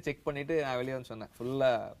 பிரிண்ட்டு செக் பண்ணிவிட்டு நான் வெளியே வந்து சொன்னேன்,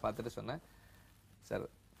 ஃபுல்லாக பார்த்துட்டு சொன்னேன், சார்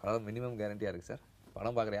அதாவது மினிமம் கேரண்டியாக இருக்குது சார்,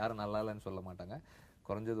 படம் பார்க்குற யாரும் நல்லா இல்லைன்னு சொல்ல மாட்டாங்க,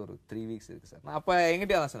 குறைஞ்சது ஒரு 3 வீக்ஸ் இருக்குது சார். நான் அப்போ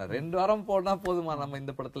எங்கிட்டே தான் சொன்னேன், 2 வாரம் போனால் போதுமா நம்ம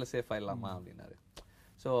இந்த படத்தில் சேஃப் ஆகிடலாமா அப்படின்னாரு.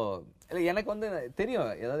 ஸோ இல்லை எனக்கு வந்து தெரியும்,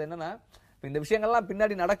 ஏதாவது என்னென்னா இப்போ இந்த விஷயங்கள்லாம்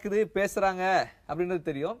பின்னாடி நடக்குது பேசுகிறாங்க அப்படின்றது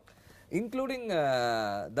தெரியும். இன்க்ளூடிங்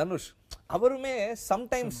தனுஷ் அவருமே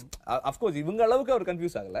சம்டைம்ஸ் அஃப்கோர்ஸ் இவங்க அளவுக்கு அவர்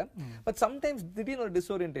கன்ஃபியூஸ் ஆகல, பட் சம்டைம்ஸ் திடீர்னு ஒரு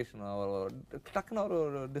டிஸ்ஓரியன்டேஷன், டக்குன்னு ஒரு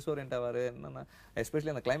டிஸ்ஓரியன்ட் ஆவாரு. என்னன்னா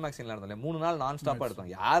எஸ்பெஷலி அந்த கிளைமேக்ஸ் சீன்ல இருந்தோம்ல, 3 நாள் நான் ஸ்டாப்பா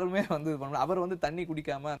எடுத்தோம், யாருமே வந்து அவர் வந்து தண்ணி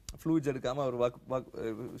குடிக்காம ஃப்ளூயிட்ஸ் எடுக்காம ஒரு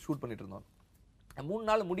ஷூட் பண்ணிட்டு இருந்தோம். 3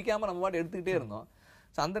 நாள் முடிக்காம நம்ம பாட்டு எடுத்துக்கிட்டே இருந்தோம்.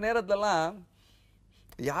 ஸோ அந்த நேரத்துலலாம்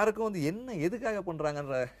யாருக்கும் வந்து என்ன எதுக்காக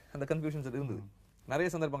பண்றாங்கன்ற அந்த கன்ஃபியூஷன்ஸ் இருந்தது, நிறைய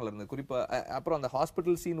சந்தர்ப்பங்கள் இருந்தது. குறிப்பா அப்புறம் அந்த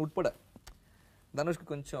ஹாஸ்பிட்டல் சீன் உட்பட தனுஷ்க்கு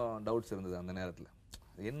கொஞ்சம் டவுட்ஸ் இருந்தது அந்த நேரத்தில்.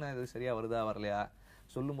 என்ன இது சரியா வருதா வரலையா,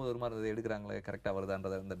 சொல்லும் போது ஒரு மாதிரி எடுக்கிறாங்களே கரெக்டாக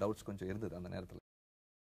வருதான்ற அந்த டவுட்ஸ் கொஞ்சம் இருந்தது அந்த நேரத்தில்.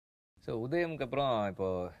 ஸோ உதயம்க்கு அப்புறம் இப்போ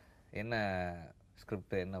என்ன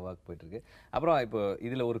ஸ்கிரிப்ட் என்ன ஒர்க் போயிட்டுருக்கு. அப்புறம் இப்போ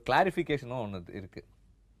இதில் ஒரு கிளாரிஃபிகேஷனும் ஒன்று இருக்குது.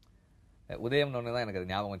 உதயம்னு ஒன்று தான் எனக்கு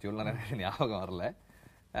அது ஞாபகம் வச்சு, இவ்வளோ நேரம் ஞாபகம் வரல.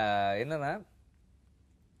 என்னன்னா,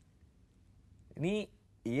 நீ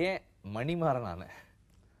ஏன் மணிமாறன் ஆன,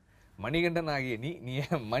 மணிகண்டன் ஆகிய நீ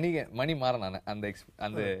ஏன் மணிமாறன் ஆன, அந்த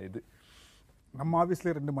இது நம்ம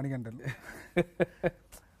ஆஃபீஸ்ல 2 மணிகண்டன்,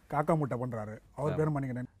 காக்கா முட்டை பண்றாரு, அவர் பேர்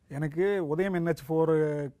மணிகண்டன். எனக்கு உதயம்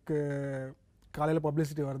NH4க்கு காலையில்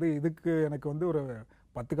பப்ளிசிட்டி வருது, இதுக்கு எனக்கு வந்து ஒரு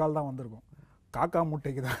 10 கால் தான் வந்திருக்கும். காக்கா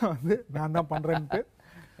முட்டைக்கு தான் வந்து நான் தான் பண்றேன்ட்டு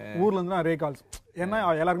ஊர்ல இருந்து நிறைய கால்ஸ். ஏன்னா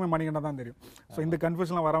எல்லாருக்குமே மணிகண்டன் தான் தெரியும். ஸோ இந்த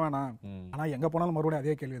கன்ஃபியூஷன்லாம் வர வேணாம். ஆனா எங்க போனாலும் மறுபடியும்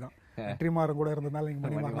அதே கேள்விதான், வெற்றிமாறன் கூட இருந்ததுனால நீங்க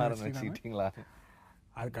மணிமாறன் வச்சுட்டீங்களா?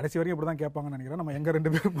 அது கடைசி வரைக்கும் இப்படி தான் கேட்பாங்கன்னு நினைக்கிறேன். நம்ம எங்க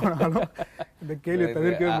 2 பேர் போனாலும் இந்த கேள்வியை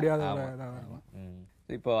தவிர்க்கவே முடியாத இதாக இருக்கும்.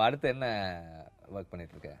 இப்போ அடுத்து என்ன ஒர்க்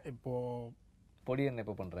பண்ணிட்டு இருக்க? இப்போ பொடியன்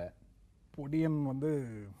எப்போ பண்ற? பொடியன் வந்து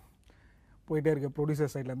போயிட்டே இருக்க,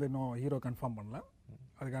 ப்ரொடியூசர் சைட்லேருந்து இன்னும் ஹீரோ கன்ஃபார்ம் பண்ணல,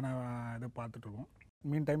 அதுக்கான இது பார்த்துட்டு இருக்கோம்.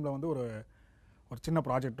 மீன் டைமில் வந்து ஒரு சின்ன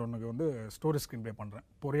ப்ராஜெக்ட் ஒன்றுக்கு வந்து ஸ்டோரி ஸ்க்ரீன் ப்ளே பண்ணுறேன்,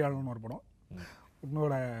 பொறியாளர்னு ஒரு படம்.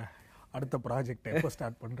 இன்னோட அடுத்த ப்ராஜெக்ட் எப்போ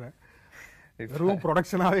ஸ்டார்ட் பண்ணுறேன், வெறும்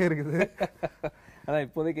ப்ரொடக்ஷனாகவே இருக்குது. அதான்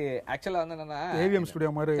இப்போதைக்கு ஆக்சுவலாக வந்து என்னன்னா, ஏவிஎம் ஸ்டுடியோ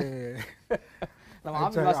மாதிரி நம்ம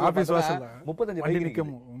ஆஃபீஸ் வாசல்ல 35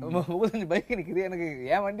 பைக் நிற்குது. எனக்கு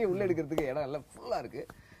என் வண்டி உள்ள எடுக்கிறதுக்கு இடம் எல்லாம் ஃபுல்லாக இருக்குது.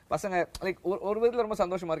 பசங்க லைக் ஒரு விதத்தில் ரொம்ப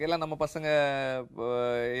சந்தோஷமா இருக்கு. எல்லாம் நம்ம பசங்க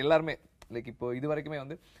எல்லாருமே லைக் இப்போ இது வரைக்குமே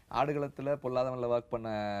வந்து ஆடுகளத்தில் பொல்லாதவனில் ஒர்க் பண்ண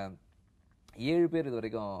 7 பேர் இது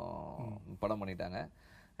வரைக்கும் படம் பண்ணிட்டாங்க.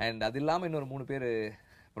 அண்ட் அது இல்லாமல் இன்னொரு 3 பேர்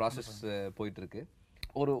ப்ராசஸ் போயிட்டு இருக்கு.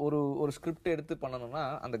 ஒரு ஸ்கிரிப்ட் எடுத்து பண்ணணும்னா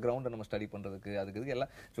அந்த கிரவுண்டை நம்ம ஸ்டடி பண்ணுறதுக்கு அதுக்கு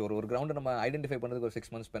எல்லாம். ஸோ ஒரு கிரவுண்டை நம்ம ஐடென்டிஃபை பண்ணுறதுக்கு ஒரு 6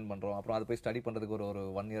 months ஸ்பெண்ட் பண்ணுறோம். அப்புறம் அதை போய் ஸ்டடி பண்ணுறதுக்கு ஒரு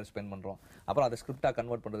 1 year ஸ்பெண்ட் பண்ணுறோம். அப்புறம் அதை ஸ்கிரிப்டாக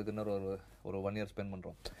கன்வெர்ட் பண்ணுறதுக்கு இன்னொரு ஒரு 1 year ஸ்பெண்ட்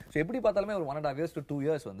பண்ணுறோம். ஸோ எப்படி பார்த்தாலுமே ஒரு 1.5 years to 2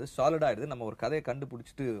 years வந்து சாலிடாகிடுது நம்ம ஒரு கதையை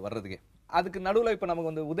கண்டுபிடிச்சிட்டு வர்றதுக்கே. அதுக்கு நடுவில் இப்போ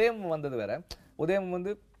நமக்கு வந்து உதயம் வந்தது வேற. உதயம்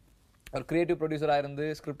வந்து ஒரு கிரியேட்டிவ் ப்ரொடியூசராக இருந்து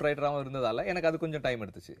ஸ்கிரிப்ட் ரைட்டராகவும் இருந்ததால் எனக்கு அது கொஞ்சம் டைம்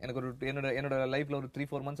எடுத்துச்சு. எனக்கு என்னோட லைஃப்பில் ஒரு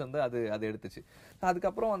 3-4 months வந்து அது எடுத்துச்சு.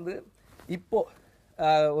 அதுக்கப்புறம் வந்து இப்போது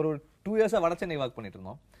ஒரு 2 years வட சென்னை ஒர்க் பண்ணிட்டு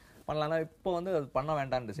இருந்தோம். பண்ணலாம்னா இப்போ வந்து அது பண்ண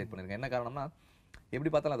வேண்டாம்னு டிசைட் பண்ணியிருக்கேன். என்ன காரணம்னா, எப்படி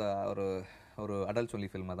பார்த்தாலும் அது ஒரு அடல்ட் சொல்லி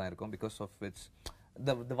ஃபில்மாக தான் இருக்கும். பிகாஸ் ஆஃப் விட்ஸ்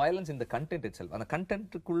த வயலன்ஸ் இந்த கண்டென்ட் இட் செல்ஃப். அந்த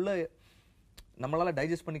கண்டென்ட்டுக்குள்ளே நம்மளால்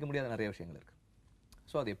டைஜஸ்ட் பண்ணிக்க முடியாத நிறைய விஷயங்கள் இருக்குது.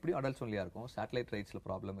 ஸோ அது எப்படியும் அடல்ட் சொல்லியாக இருக்கும். சேட்டலைட் ரைட்ஸில்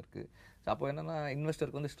ப்ராப்ளம் இருக்குது. ஸோ அப்போ என்னென்னா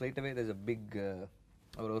இன்வெஸ்டருக்கு வந்து ஸ்ட்ரைட்டாகவே தேர்ஸ் அ பிக்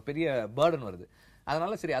ஒரு பெரிய பேர்டன் வருது.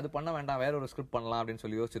 அதனால சரி அது பண்ண வேண்டாம், வேற ஒரு ஸ்கிரிப்ட் பண்ணலாம் அப்படின்னு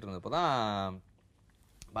சொல்லி யோசிச்சுட்டு இருந்தப்போ தான்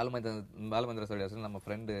பாலுமந்திர சோழியாசன் நம்ம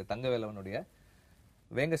ஃப்ரெண்டு தங்கவேலவனுடைய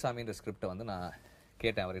வேங்கசாமின்ற ஸ்கிரிப்டை வந்து நான்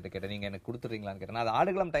கேட்டேன், அவர்கிட்ட கேட்டேன், நீங்கள் எனக்கு கொடுத்துட்றீங்களான்னு கேட்டேன். நான் அது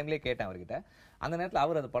ஆடுகளம் டைம்லேயே கேட்டேன் அவர்கிட்ட. அந்த நேரத்தில்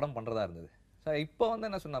அவர் அது படம் பண்ணுறதா இருந்தது. ஸோ இப்போ வந்து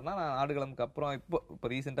என்ன சொன்னார்னா, நான் ஆடுகளமுக்கு அப்புறம் இப்போ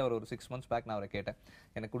ரீசெண்டாக ஒரு 6 months பேக் நான் அவரை கேட்டேன்,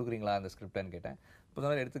 எனக்கு கொடுக்குறீங்களா அந்த ஸ்கிரிப்டான்னு கேட்டேன். இப்போ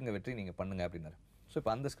சொன்னார் எடுத்துங்க வெற்றி, நீங்கள் பண்ணுங்க அப்படின்னாரு. ஸோ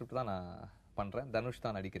இப்போ அந்த ஸ்கிரிப்ட் தான் நான் பண்ணுறேன். தனுஷ்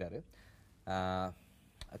தான் நடிக்கிறாரு.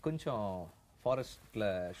 கொஞ்சம் ஃபாரஸ்ட்டில்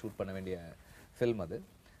ஷூட் பண்ண வேண்டிய ஃபில்ம் அது.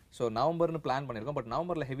 ஸோ நவம்பர்னு பிளான் பண்ணியிருக்கோம். பட்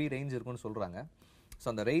நவம்பரில் ஹெவி ரேஞ்ச் இருக்குன்னு சொல்கிறாங்க. ஸோ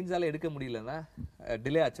அந்த ரேஞ்சால் எடுக்க முடியலன்னா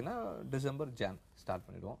டிலே ஆச்சுன்னா டிசம்பர் ஜான் ஸ்டார்ட்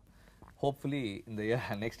பண்ணிவிடுவோம். ஹோப்ஃபுல்லி இந்த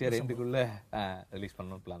நெக்ஸ்ட் இயர் எண்டுக்குள்ளே ரிலீஸ்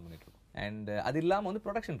பண்ணணும்னு பிளான் பண்ணிட்டுருக்கோம். அண்ட் அது இல்லாமல் வந்து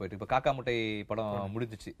ப்ரொடக்ஷன் போயிட்டு இப்போ காக்கா முட்டை படம்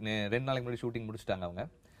முடிஞ்சிச்சு. 2 நாளைக்கு முன்னாடி ஷூட்டிங் முடிச்சுட்டாங்க அவங்க.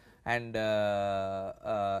 அண்ட்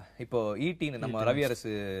இப்போ ஈடின்னு நம்ம ரவி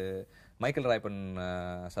அரசு மைக்கேல் ராய்பன்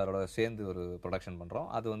சாரோட சேர்ந்து ஒரு ப்ரொடக்ஷன் பண்ணுறோம்.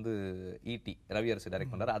 அது வந்து ஈடி ரவி அரசு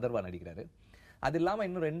டைரக்ட் பண்ணுறாரு, அதர்வா நடிக்கிறாரு. அது இல்லாமல்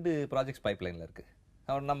இன்னும் 2 ப்ராஜெக்ட்ஸ் பைப்லைனில் இருக்குது.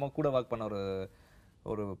 அவர் நம்ம கூட ஒர்க் பண்ண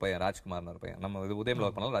ஒரு பையன் ராஜ்குமார்னு ஒரு பையன், நம்ம இது உதயமில்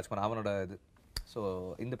ஒர்க் பண்ணலாம் ராஜ்குமார், அவனோட இது. ஸோ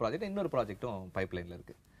இந்த ப்ராஜெக்ட் இன்னொரு ப்ராஜெக்ட்டும் பைப்லைனில்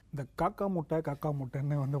இருக்குது. இந்த காக்கா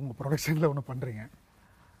முட்டைன்னு வந்து உங்கள் ப்ரொடக்ஷனில் ஒன்று பண்ணுறீங்க,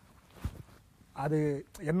 அது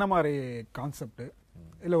என்ன மாதிரி கான்செப்ட்?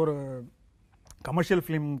 இல்லை ஒரு கமர்ஷியல்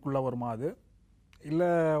ஃபிலிம்குள்ளே வருமா அது, இல்லை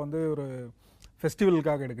வந்து ஒரு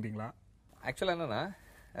ஃபெஸ்டிவலுக்காக எடுக்கிறீங்களா? ஆக்சுவலாக என்னென்னா,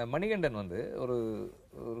 மணிகண்டன் வந்து ஒரு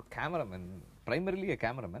கேமராமேன், ப்ரைமரிலி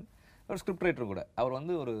கேமராமேன், ஒரு ஸ்கிரிப்ட் ரைட்டரும் கூட. அவர்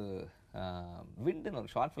வந்து ஒரு விண்டுன்னு ஒரு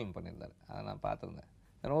ஷார்ட் ஃபிலிம் பண்ணியிருந்தார். அதை நான் பார்த்துருந்தேன்,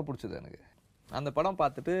 ரொம்ப பிடிச்சது எனக்கு. அந்த படம்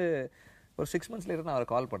பார்த்துட்டு ஒரு 6 months லேட்டர் நான் அவரை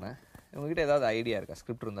கால் பண்ணேன். உங்ககிட்ட ஏதாவது ஐடியா இருக்கா,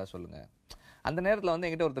 ஸ்கிரிப்ட் இருந்தால் சொல்லுங்கள். அந்த நேரத்தில் வந்து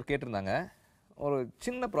என்கிட்ட ஒருத்தர் கேட்டிருந்தாங்க, ஒரு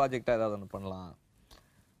சின்ன ப்ராஜெக்டாக ஏதாவது ஒன்று பண்ணலாம்,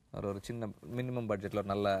 ஒரு சின்ன மினிமம் பட்ஜெட்டில்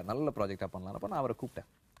ஒரு நல்ல ப்ராஜெக்டாக பண்ணலாம். அப்போ நான் அவரை கூப்பிட்டேன்,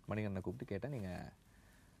 மணிகண்டனை கூப்பிட்டு கேட்டேன்,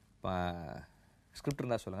 நீங்கள் ஸ்கிரிப்ட்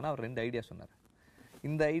இருந்தால் சொல்லுங்கன்னா அவர் 2 ஐடியா சொன்னார்.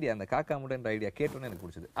 இந்த ஐடியா, அந்த காக்கா முட்டைன்ற ஐடியா கேட்டோன்னே எனக்கு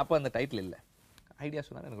பிடிச்சது. அப்போ அந்த டைட்டில் இல்லை, ஐடியா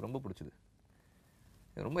சொன்னார், எனக்கு ரொம்ப பிடிச்சது,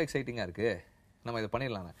 ரொம்ப எக்ஸைட்டிங்காக இருக்குது, நம்ம இதை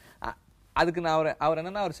பண்ணிடலாம். அதுக்கு நான் அவர்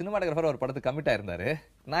என்னன்னா, அவர் சினிமாட்டோகிராஃபர் ஒரு படத்துக்கு கமிட்டாக இருந்தார்.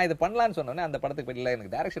 நான் இதை பண்ணலான்னு சொன்னோன்னே அந்த படத்துக்கு போயிடல,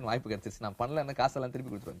 எனக்கு டைரக்ஷன் வாய்ப்பு கிடச்சிருச்சு, நான் பண்ணலன்னு காசெல்லாம்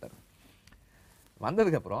திருப்பி கொடுத்துட்டு வந்துட்டார்.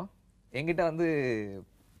 வந்ததுக்கப்புறம் என்கிட்ட வந்து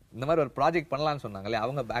இந்த மாதிரி ஒரு ப்ராஜெக்ட் பண்ணலான்னு சொன்னாங்களே,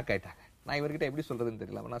 அவங்க பேக் ஆகிட்டாங்க. நான் இவர்கிட்ட எப்படி சொல்கிறதுன்னு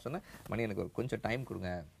தெரியல. நான் சொன்னேன், மணி எனக்கு ஒரு கொஞ்சம் டைம்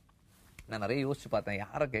கொடுங்க, நான் நிறைய யோசிச்சு பார்த்தேன்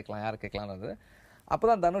யாரை கேட்கலான்னு. அப்போ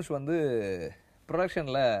தான் தனுஷ் வந்து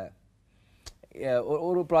ப்ரொடக்ஷனில்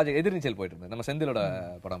ஒரு ப்ராஜெக்ட் எதிர்நீச்சல் போயிட்டு இருந்தது, நம்ம செந்திலோட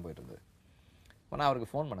படம் போயிட்டு இருந்தது. நான் அவருக்கு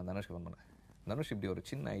ஃபோன் பண்ணேன், தனுஷ்க்கு ஃபோன் பண்ணேன், தனுஷ் இப்படி ஒரு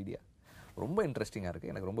சின்ன ஐடியா ரொம்ப இன்ட்ரெஸ்டிங்காக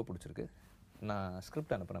இருக்குது, எனக்கு ரொம்ப பிடிச்சிருக்கு, நான்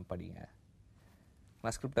ஸ்கிரிப்ட் அனுப்புகிறேன், படிங்க.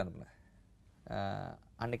 நான் ஸ்கிரிப்ட் அனுப்புனேன்.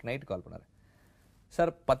 அன்றைக்கி நைட்டு கால் பண்ணார்,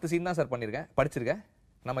 சார் 10 சீன் தான் சார் பண்ணியிருக்கேன், படிச்சிருக்கேன்,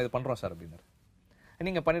 நம்ம இது பண்ணுறோம் சார் அப்படின்னாரு.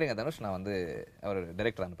 நீங்கள் பண்ணிவிடுங்க தனுஷ், நான் வந்து அவர்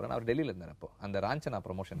டைரக்டர் அனுப்புகிறேன். அவர் டெல்லியில் இருந்தார், அப்போது அந்த ராஞ்சனா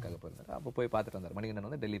ப்ரொமோஷனுக்காக போயிருந்தார். அப்போ போய் பார்த்துட்டு வந்தார். மணிகண்டன்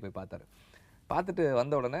வந்து டெல்லி போய் பார்த்தாரு. பார்த்துட்டு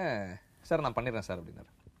வந்த உடனே, சார் நான் பண்ணிடுறேன் சார்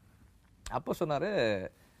அப்படின்னாரு. அப்போ சொன்னார்,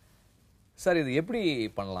 சார் இது எப்படி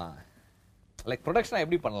பண்ணலாம், லைக் ப்ரொடக்ஷனாக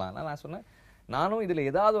எப்படி பண்ணலாம்னா, நான் சொன்னேன், நானும் இதில்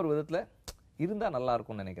ஏதாவது ஒரு விதத்தில் இருந்தால் நல்லா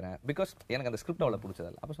இருக்கும்னு நினைக்கிறேன், பிகாஸ் எனக்கு அந்த ஸ்கிரிப்ட் அவ்வளோ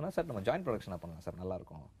பிடிச்சதில்ல. அப்போ சொன்னால், சார் நம்ம ஜாயின்ட் ப்ரொடக்ஷனாக பண்ணலாம் சார்,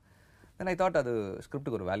 நல்லாயிருக்கும். தென் ஐ தாட் அது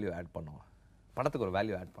ஸ்கிரிப்டுக்கு ஒரு வேல்யூ ஆட் பண்ணோம், படத்துக்கு ஒரு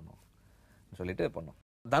வேல்யூ ஆட் பண்ணோம் சொல்லிட்டு பண்ணோம்.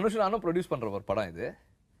 தனுஷ் நானும் ப்ரொடியூஸ் பண்ணுற ஒரு படம் இது.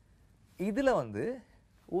 இதில் வந்து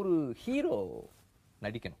ஒரு ஹீரோ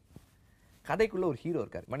நடிக்கணும், கதைக்குள்ளே ஒரு ஹீரோ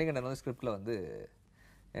இருக்கார். மணிகண்டன் வந்து ஸ்கிரிப்டில் வந்து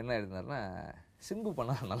என்ன எழுதினார்னா, சிம்பு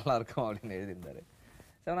பண்ணால் நல்லாயிருக்கும் அப்படின்னு எழுதியிருந்தார்.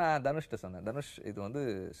 சார் நான் தனுஷ்கிட்ட சொன்னேன், தனுஷ் இது வந்து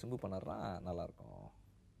சிம்பு பண்ணார்னா நல்லாயிருக்கும்,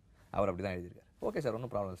 அவர் அப்படி தான் எழுதியிருக்கார். ஓகே சார்,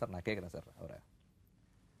 ஒன்றும் ப்ராப்ளம் சார், நான் கேட்குறேன் சார் அவரை.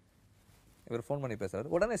 இவர் ஃபோன் பண்ணி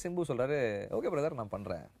பேசுகிறார். உடனே சிம்பு சொல்கிறாரு, ஓகே பிரதர் நான்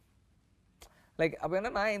பண்ணுறேன். லைக் அப்போ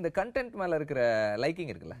என்னன்னா, இந்த கண்டென்ட் மேலே இருக்கிற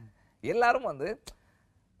லைக்கிங் இருக்குல்ல, எல்லாரும் வந்து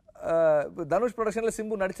இப்போ தனுஷ் ப்ரொடக்ஷனில்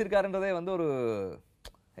சிம்பு நடிச்சிருக்காருன்றதே வந்து ஒரு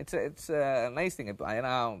இட்ஸ் நைஸ் திங். இப்போ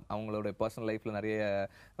ஏன்னா அவங்களோட பர்சனல் லைஃப்பில் நிறைய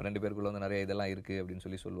 2 பேருக்குள்ள வந்து நிறைய இதெல்லாம் இருக்குது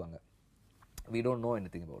அப்படின்னு சொல்லுவாங்க. We don't know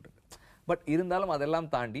anything about it. But இருந்தாலும் அதெல்லாம்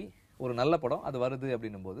தாண்டி ஒரு நல்ல படம் அது வருது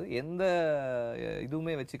அப்படின்னும் போது எந்த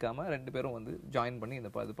இதுவுமே வச்சுக்காம 2 பேரும் வந்து ஜாயின் பண்ணி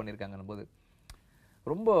இந்த இது பண்ணியிருக்காங்கன்னும் போது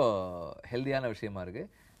ரொம்ப ஹெல்தியான விஷயமா இருக்குது.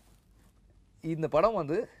 இந்த படம்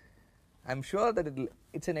வந்து I am sure that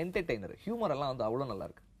it's an entertainer. Humour எல்லாம் வந்து அவ்வளோ நல்லா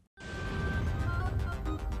இருக்கு.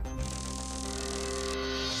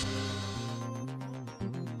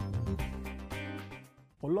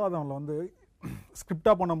 பொல்லாதவனில் வந்து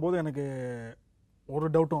ஸ்கிரிப்டாக பண்ணும்போது எனக்கு ஒரு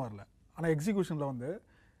டவுட்டும் வரல. ஆனால் எக்ஸிக்யூஷனில் வந்து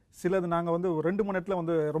சிலது நாங்கள் வந்து 2 மணி நேரத்தில்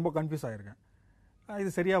வந்து ரொம்ப கன்ஃபியூஸ் ஆகிருக்கேன். இது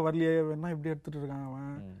சரியாக வரலையே, என்ன இப்படி எடுத்துகிட்டு இருக்கான்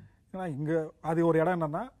அவன். ஏன்னா இங்கே அது ஒரு இடம்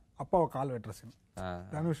என்னன்னா, அப்பாவை கால் வெட்டுற சீன்.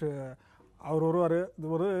 தனுஷ் அவர் வருவார். இது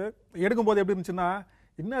ஒரு எடுக்கும்போது எப்படி இருந்துச்சுன்னா,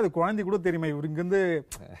 இன்னும் அது குழந்தை கூட தெரியுமா, இவர் இங்கேருந்து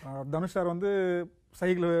தனுஷ் சார் வந்து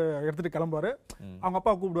சைக்கிள் எடுத்துகிட்டு கிளம்புவார், அவங்க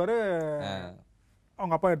அப்பா கூப்பிடுவார்,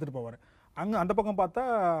 அவங்க அப்பா எடுத்துகிட்டு போவார். அங்கே அந்த பக்கம் பார்த்தா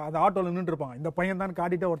அந்த ஆட்டோவில் நின்றுட்டு இருப்பாங்க, இந்த பையன் தான்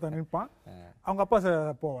காட்டிகிட்டே ஒருத்தர் நிற்பான், அவங்க அப்பா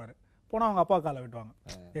போவார். போனால் அவங்க அப்பா காலை விட்டுவாங்க.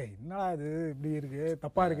 என்னடா இது இப்படி இருக்கு,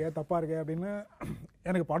 தப்பாக இருக்கே அப்படின்னு.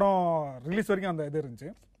 எனக்கு படம் ரிலீஸ் வரைக்கும் அந்த இது இருந்துச்சு.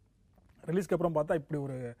 ரிலீஸ்க்கு அப்புறம் பார்த்தா இப்படி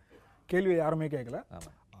ஒரு கேள்வியை யாருமே கேட்கல,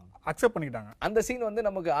 அக்செப்ட் பண்ணிக்கிட்டாங்க. அந்த சீன் வந்து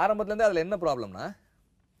நமக்கு ஆரம்பத்துலேருந்து அதில் என்ன ப்ராப்ளம்னா,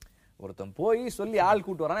 ஒருத்தன் போய் சொல்லி ஆள்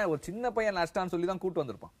கூட்டு வரான், ஒரு சின்ன பையன் நஷ்டான்னு சொல்லி தான் கூட்டு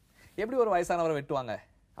வந்திருப்பான். எப்படி ஒரு வயசானவரை வெட்டுவாங்க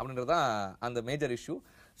அப்படின்றது தான் அந்த மேஜர் இஷ்யூ.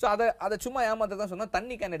 ஸோ அதை சும்மா ஏமாத்த தான் சொன்னால்,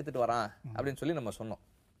 தண்ணி கேன் எடுத்துகிட்டு வரான் அப்படின்னு சொல்லி நம்ம சொன்னோம்.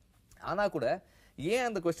 ஆனால் கூட ஏன்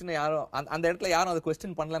அந்த கொஸ்டினை யாரும் அந்த இடத்துல யாரும் அந்த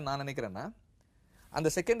கொஸ்டின் பண்ணலன்னு நான் நினைக்கிறேன்னா, அந்த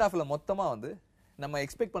செகண்ட் ஹாஃபில் மொத்தமாக வந்து நம்ம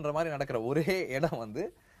எக்ஸ்பெக்ட் பண்ணுற மாதிரி நடக்கிற ஒரே இடம் வந்து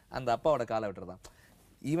அந்த அப்பாவோட காலை விட்டுறதான்.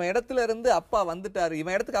 இவன் இடத்துல இருந்து அப்பா வந்துட்டாரு,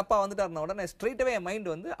 இவன் இடத்துக்கு அப்பா வந்துட்டாருன உடனே ஸ்ட்ரெயிட்டாகவே என் மைண்ட்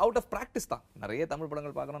வந்து அவுட் ஆஃப் ப்ராக்டிஸ் தான். நிறைய தமிழ்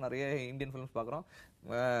படங்கள் பார்க்குறோம், நிறைய இந்தியன் ஃபிலிம்ஸ் பார்க்குறோம்.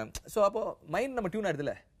 ஸோ அப்போ மைண்ட் நம்ம டியூன்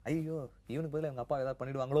ஆகிடுதுல, ஐயோ இவனுக்கு பதில் எங்கள் அப்பா ஏதாவது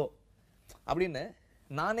பண்ணிடுவாங்களோ அப்படின்னு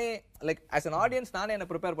நானே லைக் ஆஸ் அன் ஆடியன்ஸ் நானே என்னை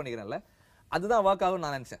ப்ரிப்பேர் பண்ணிக்கிறேன்ல, அதுதான் ஒர்க் ஆகும்னு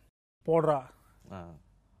நான் நினச்சேன். போடுறா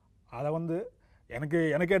அதை வந்து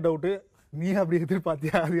எனக்கே டவுட்டு, நீ அப்படி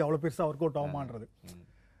எதிர்பார்த்தியா அது அவ்வளோ பெருசாக ஒர்க் அவுட் ஆகுமான்றது.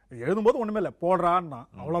 எழுதும்போது ஒன்றுமே இல்லை, போடுறான்னா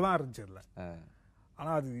அவ்வளோதான் இருந்துச்சு இல்லை.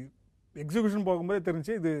 ஆனால் அது எக்ஸிக்யூஷன் போகும்போது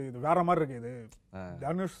தெரிஞ்சு இது வேற மாதிரி இருக்கு. இது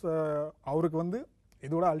தனுஷ் அவருக்கு வந்து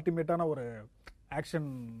இதோட அல்டிமேட்டான ஒரு ஆக்ஷன்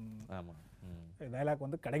டைலாக்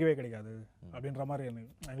வந்து கிடைக்காது அப்படின்ற மாதிரி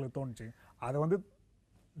எங்களுக்கு தோணுச்சு. அதை வந்து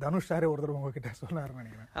தனுஷ் சாரே ஒரு தடவை உங்ககிட்ட சொன்னாருன்னு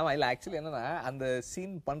நினைக்கிறேன். ஆமாம், இல்லை ஆக்சுவலி என்னன்னா, அந்த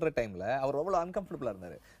சீன் பண்ணுற டைமில் அவர் அவ்வளோ அன்கம்ஃபர்டபுளாக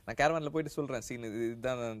இருந்தார். நான் கேரவானில் போயிட்டு சொல்கிறேன், சீன்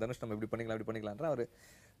இதுதான் தனுஷ், நம்ம இப்படி பண்ணிக்கலாம் அப்படி பண்ணிக்கலான்ற அவர்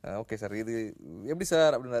ஓகே சார் இது எப்படி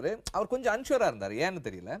சார் அப்படின்னாரு. அவர் கொஞ்சம் அன்ஷூராக இருந்தார், ஏன்னு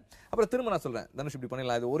தெரியல. அப்புறம் திரும்ப நான் சொல்கிறேன், தனுஷ் இப்படி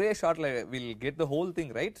பண்ணிடலாம், இது ஒரே ஷார்ட்டில் will get the whole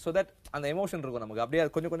thing right, so that அந்த எமோஷன் இருக்கும் நமக்கு, அப்படியே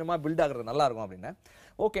கொஞ்சம் கொஞ்சமாக பில்ட் ஆகிறது நல்லா இருக்கும் அப்படின்னு.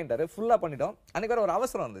 ஓகேன்ட்டாரு, ஃபுல்லாக பண்ணிட்டோம். அன்றைக்கி வேறு ஒரு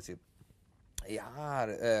அவசரம் இருந்துச்சு.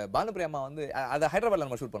 யார் பானுபிரியம்மா வந்து அதை ஹைதராபாத்ல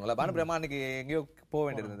நம்ம ஷூட் பண்ணல. பானுபிரியம்மா அன்றைக்கி எங்கேயோ போக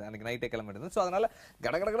வேண்டியிருந்தது, அன்றைக்கி நைட்டே கிளம்ப இருந்தது. ஸோ அதனால்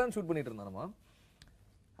கடகடகடன்னு ஷூட் பண்ணிட்டு இருந்தோம். நம்ம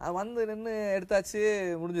அது வந்து நின்று எடுத்தாச்சு,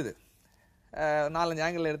 முடிஞ்சுது. 4-5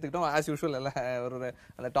 ஆங்கிள் எடுத்துக்கிட்டோம் ஆஸ் யூஷுவல். எல்லாம் ஒரு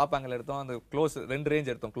அந்த டாப் ஆங்கிள் எடுத்தோம், அந்த க்ளோஸ் 2 ரேஞ்ச்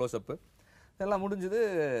எடுத்தோம், க்ளோஸ் அப்பு எல்லாம்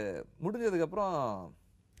முடிஞ்சதுக்கப்புறம்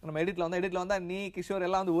நம்ம எடிட்ல வந்தா நீ கிஷோர்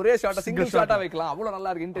எல்லாம் வந்து ஒரே ஷாட்டா சிங்கிள் ஷாட்டா வைக்கலாம், அவ்வளவு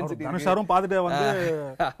நல்லா இருக்கு, இன்டென்சிட்டி. தனுஷாரும் பார்த்துட்டு வந்து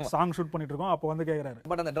சாங் ஷூட் பண்ணிட்டு இருக்கோம், அப்போ வந்து கேக்குறாரு.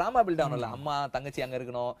 பட் அந்த டிராமா பில்ட் ஆகணும்ல, அம்மா தங்கச்சி அங்க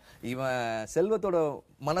இருக்கணும், இவன் செல்வத்தோட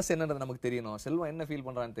மனசு என்னன்றது நமக்கு தெரியணும், செல்வம் என்ன ஃபீல்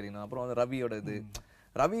பண்றான்னு தெரியணும். அப்புறம் வந்து ரவியோட இது,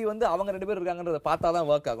 ரவி வந்து அவங்க 2 பேர் இருக்காங்கன்றத பார்த்தா தான்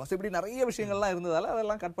ஒர்க் ஆகும். ஸோ இப்படி நிறைய விஷயங்கள்லாம் இருந்ததால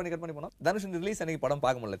அதெல்லாம் கட் பண்ணி போனோம். தனுஷ் ரிலீஸ் அன்னைக்கு படம்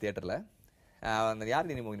பார்க்க முடியல தியேட்டர்ல. அந்த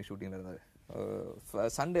யார் மோகினி ஷூட்டிங்ல இருந்தாரு,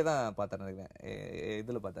 சண்டே தான் பார்த்தாரு நினைக்கிறேன்,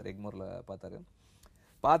 இதில் பார்த்தாரு, எக்மோரில் பார்த்தாரு.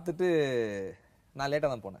 பார்த்துட்டு நான் லேட்டாக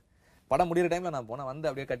தான் போனேன், படம் முடிகிற டைமில் நான் போனேன். வந்து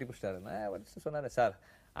அப்படியே கட்டி பிடிச்சிட்டாரு. நான் சொன்னார், சார்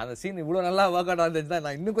அந்த சீன் இவ்வளோ நல்லா ஒர்க் அவுட் ஆகுது தான்,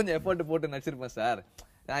 நான் இன்னும் கொஞ்சம் எஃபர்ட் போட்டு நடிச்சிருப்பேன் சார்,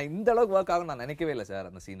 நான் இந்த அளவுக்கு ஒர்க் ஆகும் நான் நினைக்கவே இல்லை சார்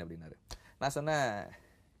அந்த சீன் அப்படின்னாரு. நான் சொன்னேன்,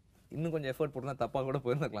 இன்னும் கொஞ்சம் எஃபர்ட் போட்டுனா தப்பாக கூட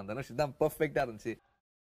போயிருந்துருக்கலாம், தனுஷ் தான் பர்ஃபெக்டாக இருந்துச்சு.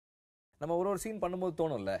 நம்ம ஒரு சீன் பண்ணும்போது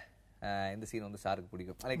தோணும்ல, இந்த சீன் வந்து சாருக்கு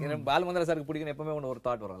பிடிக்கும், லைக் பாலுமந்திர சாருக்கு பிடிக்கும்னு எப்பவுமே ஒரு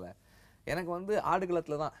தாட் வரும்ல. எனக்கு வந்து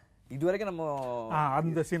ஆடுகளத்தில் தான் இது வரைக்கும் நம்ம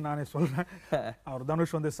அந்த சீன் நானே சொல்றேன். அவர்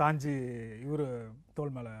தனுஷ் வந்து சாஞ்சி இவரு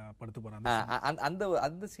தோல் மேல படுத்து போறாங்க,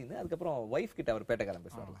 அந்த சீன். அதுக்கப்புறம் ஒய்ஃப் கிட்ட அவர் பேட்டைக்காரன்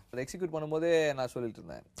பேசுவார்ல, அதை எக்ஸிக்யூட் பண்ணும்போதே நான் சொல்லிட்டு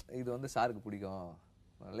இருந்தேன், இது வந்து சாருக்கு பிடிக்கும்.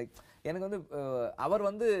 லைக் எனக்கு வந்து அவர்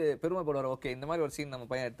வந்து பெருமைப்படுவார், ஓகே இந்த மாதிரி ஒரு சீன் நம்ம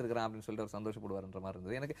பையன் எடுத்துருக்கிறான் அப்படின்னு சொல்லிட்டு அவர் சந்தோஷப்படுவார்ன்ற மாதிரி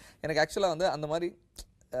இருந்தது. எனக்கு ஆக்சுவலாக வந்து அந்த மாதிரி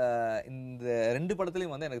இந்த 2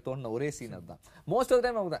 படத்துலையும் வந்து எனக்கு தோணுன ஒரே சீன் அதுதான். மோஸ்ட் ஆஃப்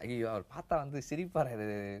டைம் நமக்கு தான், ஐயோ அவர் பார்த்தா வந்து சிரிப்பார்,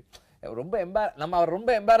 ரொம்ப நம்ம அவர்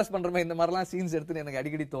ரொம்ப எம்பாரஸ் பண்ணுற மாதிரி இந்த மாதிரிலாம் சீன்ஸ் எடுத்துன்னு எனக்கு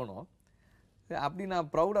அடிக்கடி தோணும். அப்படி நான்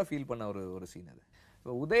ப்ரௌடாக ஃபீல் பண்ண ஒரு சீன் அது.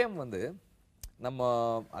 இப்போ உதயம் வந்து நம்ம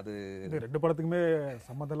அது 2 படத்துக்குமே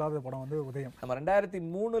சம்மந்தம் இல்லாத படம் வந்து உதயம். நம்ம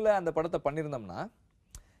 2003 அந்த படத்தை பண்ணியிருந்தோம்னா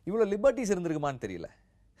இவ்வளோ லிபர்ட்டிஸ் இருந்திருக்குமான்னு தெரியல.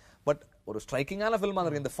 பட் ஒரு ஸ்ட்ரைக்கிங்கான ஃபில்மாக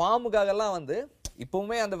இருக்கு. இந்த ஃபார்முக்காகலாம் வந்து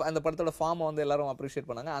இப்போவுமே அந்த படத்தோட ஃபார்மை வந்து எல்லாரும் அப்ரிஷியேட்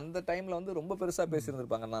பண்ணாங்க. அந்த டைமில் வந்து ரொம்ப பெருசாக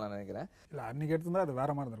பேசியிருந்திருப்பாங்கன்னு தான் நான் நினைக்கிறேன். இல்லை அன்றைக்கி எடுத்துருந்தா அது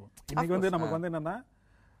வேறு மாதிரி இருந்திருக்கும். இன்றைக்கி வந்து நமக்கு வந்து என்னென்னா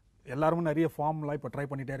எல்லாருமே நிறைய ஃபார்ம்லாம் இப்போ ட்ரை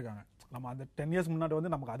பண்ணிகிட்டே இருக்காங்க. நம்ம அந்த 10 இயர்ஸ் முன்னாடி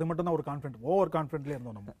வந்து நமக்கு அது மட்டும் தான் ஒரு கான்ஃபிடென்ட், ஓவர் கான்ஃபிடென்ட்லேயே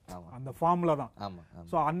இருந்தோம் நம்ம அந்த ஃபார்மில் தான்.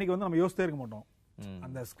 ஸோ அன்றைக்கி வந்து நம்ம யோசித்தே இருக்க மாட்டோம்,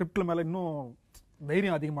 அந்த ஸ்கிரிப்டில் மேலே இன்னும்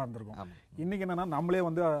தைரியம் அதிகமாக இருந்திருக்கும். இன்னைக்கு என்னன்னா நம்மளே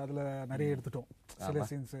வந்து அதில் நிறைய எடுத்துட்டோம். சில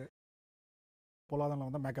சீன்ஸு பொல்லாதனில்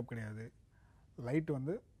வந்து மேக்கப் கிடையாது, லைட்டிங்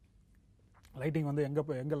வந்து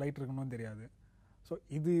எங்கே லைட் இருக்கணும்னு தெரியாது. ஸோ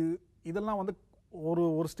இதெல்லாம் வந்து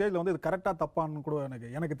ஒரு ஸ்டேஜில் வந்து இது கரெக்டாக தப்பான்னு கூட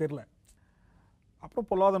எனக்கு தெரியல. அப்புறம்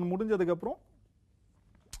பொல்லாதன் முடிஞ்சதுக்கப்புறம்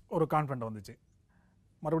ஒரு கான்ஃபிடென்ட் வந்துச்சு,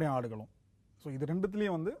 மறுபடியும் ஆடுகளும். ஸோ இது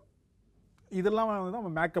 2துலேயும் வந்து இதெல்லாம் வந்து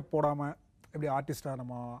நம்ம மேக்கப் போடாமல் எப்படி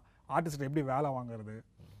ஆர்டிஸ்ட்டை எப்படி வேலை வாங்குறது.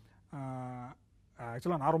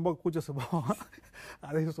 ஆக்சுவலாக நான் ரொம்ப கூச்ச சுபாவம்,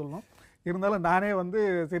 அதையும் சொல்லணும். இருந்தாலும் நானே வந்து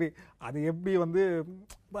சரி அது எப்படி வந்து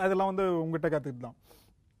அதெல்லாம் வந்து உங்கள்கிட்ட கற்றுக்கிட்டு தான்,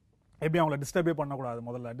 எப்படி அவங்கள டிஸ்டர்பே பண்ணக்கூடாது,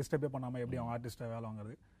 முதல்ல டிஸ்டர்பே பண்ணாமல் எப்படி அவங்க ஆர்டிஸ்ட்டை வேலை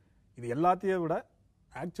வாங்குறது. இது எல்லாத்தையும் விட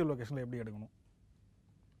ஆக்சுவல் லொக்கேஷனில் எப்படி எடுக்கணும்,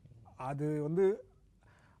 அது வந்து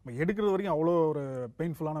நம்ம எடுக்கிறது வரைக்கும் அவ்வளோ ஒரு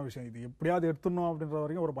பெயின்ஃபுல்லான விஷயம். இது எப்படியாவது எடுத்துடணும் அப்படின்ற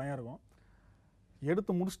வரைக்கும் ஒரு பயம் இருக்கும்.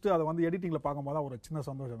 எடுத்து முடிச்சுட்டு அதை வந்து எடிட்டிங்கில் பார்க்கும்போது தான் ஒரு சின்ன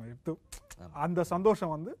சந்தோஷம் அந்த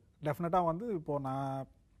சந்தோஷம் வந்து டெஃபினட்டாக வந்து இப்போது நான்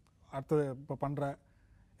அடுத்தது இப்போ பண்ணுற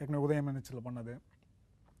ஏற்கனவே உதயம் நினைச்சில் பண்ணது,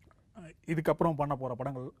 இதுக்கப்புறம் பண்ண போகிற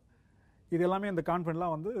படங்கள், இது எல்லாமே இந்த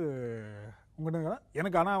கான்ஃபிடென்ட்லாம் வந்து உங்கள்கிட்ட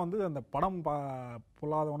எனக்கு. ஆனால் வந்து அந்த படம்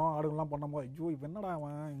பொல்லாதவனோ ஆடுகள்லாம் பண்ணும்போது ஐயோ இப்போ என்னடா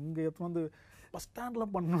அவன் இங்கே எடுத்து வந்து பஸ்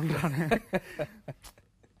ஸ்டாண்டில் பண்ணணுன்றானே,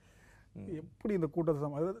 எப்படி இந்த கூட்டத்தை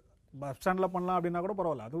அதாவது பஸ் ஸ்டாண்டில் பண்ணலாம் அப்படின்னா கூட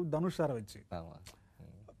பரவாயில்ல, அதுவும் தனுஷ் சாரை வச்சு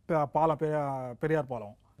பாலம் பெரியார்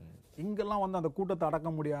பாலம் இங்கெல்லாம் வந்து அந்த கூட்டத்தை அடக்க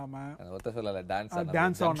முடியாமல்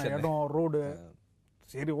டான்ஸ் ஆன இடம் ரோடு,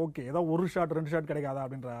 சரி ஓகே ஏதோ 1 ஷாட் 2 ஷாட் கிடைக்காதா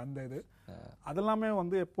அப்படின்ற அந்த இது அதெல்லாமே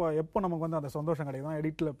வந்து எப்போ நமக்கு வந்து அந்த சந்தோஷம் கிடைக்குதான்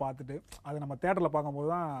எடிட்டில் பார்த்துட்டு அது நம்ம தேட்டரில் பார்க்கும்போது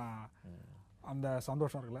தான் அந்த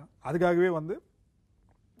சந்தோஷம் இருக்குல்ல. அதுக்காகவே வந்து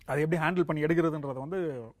அதை எப்படி ஹேண்டில் பண்ணி எடுக்கிறதுன்றதை வந்து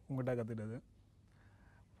உங்கள்கிட்ட கற்றுக்கிட்டது,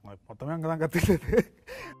 மொத்தமே அங்கே தான் கற்றுக்கிட்டது.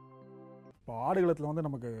 இப்போ ஆடுகளத்தில் வந்து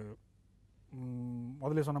நமக்கு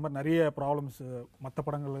முதல்ல சொன்ன மாதிரி நிறைய ப்ராப்ளம்ஸு, மற்ற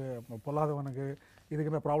படங்கள் பொல்லாதவனுக்கு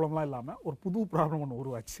இதுக்குற ப்ராப்ளம்லாம் இல்லாமல் ஒரு புது ப்ராப்ளம் ஒன்று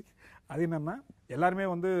உருவாச்சு. அது என்னென்னா எல்லாருமே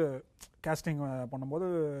வந்து கேஸ்டிங் பண்ணும்போது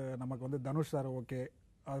நமக்கு வந்து தனுஷ் சார் ஓகே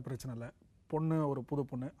அது பிரச்சனை இல்லை, ஒரு புது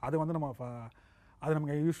பொண்ணு அது வந்து அது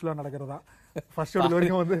நமக்கு யூஸ்வலாக நடக்கிறதா. ஃபர்ஸ்ட்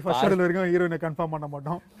ஷெடியூல் வரைக்கும் ஹீரோயினை கன்ஃபார்ம் பண்ண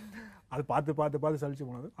மாட்டோம். அது பார்த்து பார்த்து பார்த்து சலிச்சு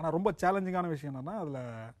போனது. ஆனால் ரொம்ப சேலஞ்சிங்கான விஷயம் என்னென்னா அதில்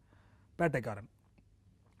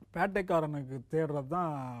பேட்டைக்காரனுக்கு தேடுறது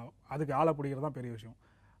தான், அதுக்கு ஆளை பிடிக்கிறது தான் பெரிய விஷயம்.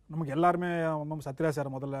 நமக்கு எல்லாருமே நம்ம சத்யராஜ்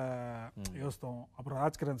சார் முதல்ல யோசித்தோம், அப்புறம்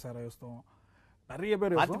ராஜ்கிரண் சாரை யோசித்தோம், நிறைய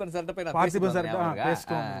பேர் பார்த்திபன் சார்கிட்ட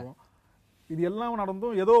பேசிட்டோம். இது எல்லாம்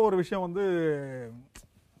நடந்தும் ஏதோ ஒரு விஷயம் வந்து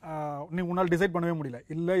நீ உன்னால் டிசைட் பண்ணவே முடியல,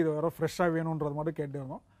 இல்லை இது வேற ஃப்ரெஷ்ஷாக வேணுன்றது மட்டும் கேட்டு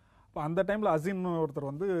இருந்தோம். இப்போ அந்த டைமில் அசின்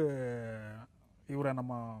ஒருத்தர் வந்து இவரை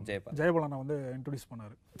நம்ம ஜெயபாலனை வந்து இன்ட்ரடியூஸ்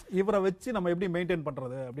பண்ணார். இவரை வச்சு நம்ம எப்படி மெயின்டைன்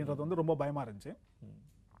பண்ணுறது அப்படின்றது வந்து ரொம்ப பயமாக இருந்துச்சு.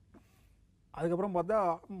 அதுக்கப்புறம் பார்த்தா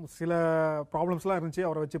சில ப்ராப்ளம்ஸ்லாம் இருந்துச்சு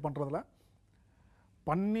அவரை வச்சு பண்ணுறதுல.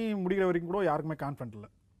 பண்ணி முடிகிற வரைக்கும் கூட யாருக்குமே கான்ஃபிடென்ட் இல்லை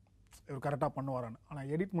இவர் கரெக்டாக பண்ணுவாரான்னு. ஆனால்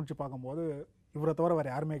எடிட் முடிச்சு பார்க்கும்போது இவரை தவிர வேறு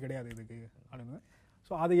யாருமே கிடையாது இதுக்கு அப்படின்னு.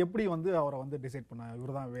 ஸோ அதை எப்படி வந்து அவரை வந்து டிசைட் பண்ண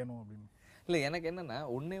இவர் தான் வேணும் அப்படின்னு. இல்லை எனக்கு என்னென்னா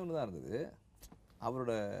ஒன்றே ஒன்று தான் இருந்தது,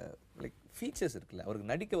 அவரோட லைக் ஃபீச்சர்ஸ் இருக்குல்ல,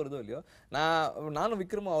 அவருக்கு நடிக்க வருதோ இல்லையோ. நானும்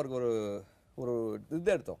விக்ரமும் அவருக்கு ஒரு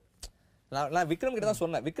இது எடுத்தோம். நான் விக்ரம் கிட்ட தான்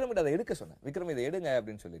சொன்னேன், விக்ரம் கிட்ட அதை எடுக்க சொன்னேன், விக்ரம் இதை எடுங்க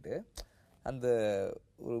அப்படின்னு சொல்லிட்டு. அந்த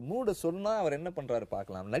ஒரு மூடை சொன்னால் அவர் என்ன பண்ணுறாரு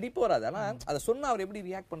பார்க்கலாம், நடிப்பு வராது, ஆனால் அதை சொன்னால் அவர் எப்படி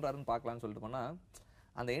ரியாக்ட் பண்ணுறாருன்னு பார்க்கலான்னு சொல்லிட்டு போனால்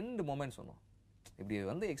அந்த எண்டு மொமெண்ட் சொன்னோம். இப்படி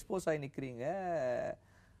வந்து எக்ஸ்போஸ் ஆகி நிற்கிறீங்க,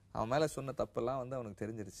 அவன் மேலே சொன்ன தப்பெல்லாம் வந்து அவனுக்கு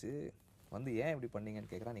தெரிஞ்சிருச்சு, வந்து ஏன் இப்படி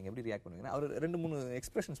பண்ணீங்கன்னு கேட்குறான், நீங்கள் எப்படி ரியாக்ட் பண்ணுவீங்கன்னா அவர் 2-3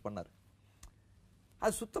 எக்ஸ்பிரஷன்ஸ் பண்ணார்.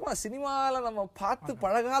 அது சுத்தமாக சினிமாவில் நம்ம பார்த்து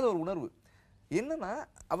பழகாத ஒரு உணர்வு. என்னன்னா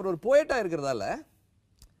அவர் ஒரு போயட்டாக இருக்கிறதால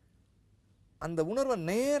அந்த உணர்வை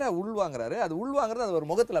நேராக உள்வாங்கிறாரு. அது உள்வாங்கிறது அது ஒரு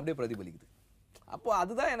முகத்தில் அப்படியே பிரதிபலிக்குது. அப்போ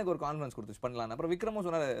அதுதான் எனக்கு ஒரு கான்ஃபிடன்ஸ் கொடுத்துச்சு, பண்ணலாம். அப்புறம் விக்ரமும்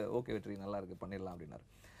சொன்னார், ஓகே வெற்றி நல்லா இருக்கு பண்ணிடலாம் அப்படின்னாரு.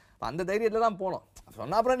 அந்த தைரியத்தில் தான் போனோம்.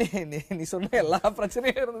 சொன்ன அப்புறம் நீ சொன்ன எல்லா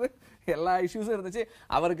பிரச்சனையும் இருந்தது, எல்லா இஷ்யூஸும் இருந்துச்சு.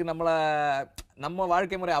 அவருக்கு நம்ம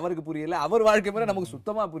வாழ்க்கை முறை அவருக்கு புரியல, அவர் வாழ்க்கை முறை நமக்கு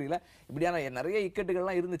சுத்தமாக புரியல. இப்படியான நிறைய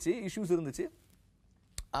இக்கட்டுகள்லாம் இருந்துச்சு, இஷ்யூஸ் இருந்துச்சு.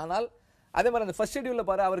 ஆனால் அதே மாதிரி அந்த ஃபர்ஸ்ட் ஷெட்யூலில்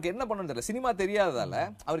பாரு, அவருக்கு என்ன பண்ணணும்னு தெரியல, சினிமா தெரியாததால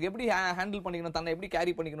அவருக்கு எப்படி ஹேண்டில் பண்ணிக்கணும், தன்னை எப்படி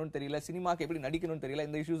கேரி பண்ணிக்கணும்னு தெரியல, சினிமாக்கு எப்படி நடிக்கணும்னு தெரியல,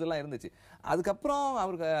 இந்த இஷ்யூஸ் எல்லாம் இருந்துச்சு. அதுக்கப்புறம்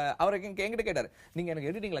அவருக்கு என்கிட்ட கேட்டார், நீங்கள்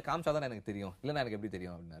எனக்கு எடிட்டிங்கில் காமிச்சாதான் எனக்கு தெரியும், இல்லைன்னா எனக்கு எப்படி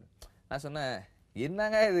தெரியும் அப்படின்னாரு. நான் சொன்னேன்,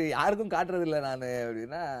 என்னங்க இது யாருக்கும் காட்டுறது இல்லை நான்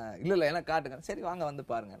அப்படின்னா, இல்லை எனக்கு காட்டுங்க. சரி வாங்க வந்து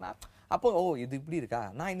பாருங்க. நான் அப்போ இது இப்படி இருக்கா,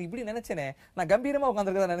 நான் இப்படி நினைச்சேனே, நான் கம்பீரமாக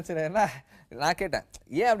உட்காந்துருக்கதான் நினைச்சேனே. நான் கேட்டேன்,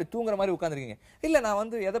 ஏன் அப்படி தூங்குற மாதிரி உட்காந்துருக்கீங்க? இல்லை நான்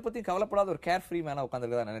வந்து எதை பற்றியும் கவலைப்படாத ஒரு கேர் ஃப்ரீ மேனாக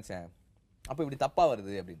உட்காந்துருக்கதான் நினைச்சேன், அப்போ இப்படி தப்பாக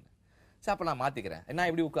வருது அப்படின்னு. சரி அப்போ நான் மாற்றிக்கிறேன், நான்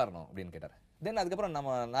எப்படி உட்காரணும் அப்படின்னு கேட்டார். தென் அதுக்கப்புறம்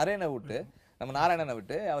நம்ம நாராயணனை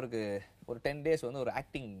விட்டு அவருக்கு ஒரு 10 days வந்து ஒரு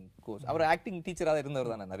ஆக்டிங் கோர்ஸ், அவர் ஆக்டிங் டீச்சராக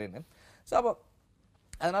இருந்தவர் தானே நரேன். ஸோ அப்போ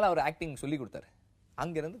அதனால் அவர் ஆக்டிங் சொல்லி கொடுத்தாரு.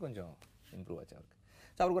 அங்கேருந்து கொஞ்சம் இம்ப்ரூவ் ஆச்சு அவருக்கு.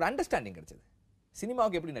 ஸோ அவருக்கு ஒரு அண்டர்ஸ்டாண்டிங் கிடைச்சது,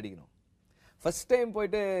 சினிமாவுக்கு எப்படி நடிக்கணும். ஃபர்ஸ்ட் டைம்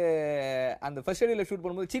போயிட்டு அந்த ஃபர்ஸ்ட் ஷெட்யூலில் ஷூட்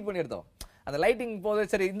பண்ணும்போது சீட் பண்ணி எடுத்தோம். அந்த லைட்டிங் போது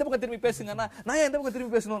சரி இந்த பக்கம் திரும்பி பேசுங்கன்னா, நான் எந்த பக்கம்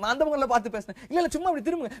திரும்பி பேசணும், நான் அந்த பக்கம்ல பார்த்து பேசினேன், இல்லை சும்மா அப்படி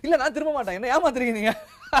திரும்புங்க, இல்லை நான் திரும்ப மாட்டேன், என்ன ஏமாத்துறீங்க நீங்க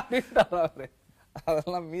அப்படின்ட்டார் அவரு.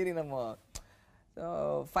 அதெல்லாம் மீறி நம்ம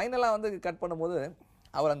ஃபைனலாக வந்து கட் பண்ணும்போது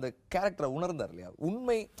அவர் அந்த கேரக்டரை உணர்ந்தார் இல்லையா,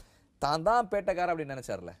 உண்மை தான் பேட்டைக்காரர் அப்படின்னு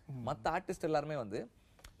நினைச்சார்ல. மற்ற ஆர்டிஸ்ட் எல்லாருமே வந்து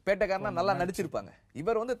பேட்டைக்காரனா நல்லா நடிச்சிருப்பாங்க,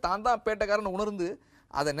 இவர் வந்து தான் பேட்டைக்காரன் உணர்ந்து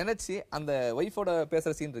அதை நினைச்சு அந்த ஒய்ஃபோட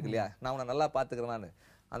பேசுற சீன் இருக்கு இல்லையா, நான் உன்னை நல்லா பாத்துக்கிறேன்னு,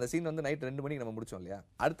 அந்த சீன் வந்து நைட் 2 மணிக்கு நம்ம முடிச்சோம் இல்லையா.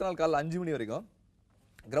 அடுத்த நாள் காலைல 5 மணி வரைக்கும்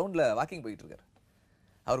கிரவுண்ட்ல வாக்கிங் போயிட்டு இருக்காரு.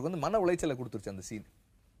 அவருக்கு வந்து மன உளைச்சலை கொடுத்துருச்சு அந்த சீன்.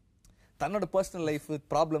 தன்னோட பர்சனல் லைஃப்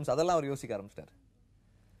ப்ராப்ளம்ஸ் அதெல்லாம் அவர் யோசிக்க ஆரம்பிச்சிட்டார்.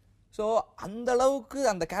 ஸோ அந்த அளவுக்கு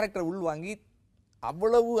அந்த கேரக்டரை உள்வாங்கி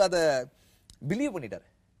அவ்வளவு அதை பிலீவ் பண்ணிட்டார்.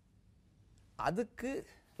 அதுக்கு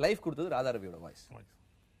லைஃப் கொடுத்தது ராதாரவியோட வாய்ஸ்.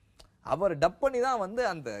 அவர் டப் பண்ணி தான் வந்து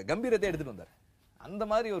அந்த கம்பீரத்தை எடுத்துட்டு வந்தார். அந்த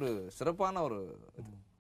மாதிரி ஒரு சிறப்பான ஒரு இது.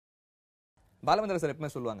 பாலமேந்திர சார் எப்பவுமே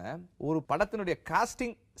சொல்லுவாங்க, ஒரு படத்தினுடைய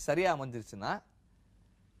காஸ்டிங் சரியா அமைஞ்சிருச்சுன்னா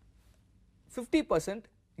 50%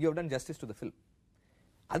 you have done justice to the film.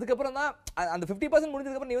 அதுக்கப்புறம் தான் அந்த 50%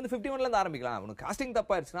 முடிஞ்சதுக்கப்புறம் நீ வந்து 51ல இருந்து ஆரம்பிக்கலாம். உனக்கு காஸ்டிங்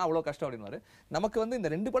தப்பாயிருச்சுன்னா அவ்வளோ கஷ்டம் அப்படின்வாரு. நமக்கு வந்து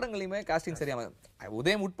இந்த 2 படங்களையுமே காஸ்டிங் சரியா,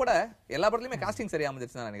 உதயம் உட்பட எல்லா படத்துலையுமே காஸ்டிங் சரியா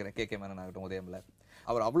அமைஞ்சிருச்சுன்னு நான் நினைக்கிறேன். கே மேனன் ஆகட்டும், உதயம்ல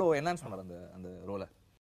அவர் அவ்வளோ என்னன்னு சொன்னார் அந்த ரோலை.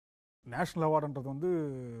 நேஷ்னல் அவார்டுன்றது வந்து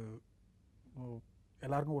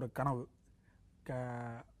எல்லாருக்கும் ஒரு கனவு.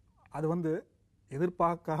 அது வந்து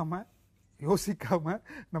எதிர்பார்க்காம யோசிக்காம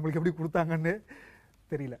நம்மளுக்கு எப்படி கொடுத்தாங்கன்னு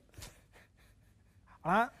தெரியல.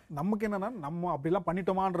 ஆனால் நமக்கு என்னன்னா, நம்ம அப்படிலாம்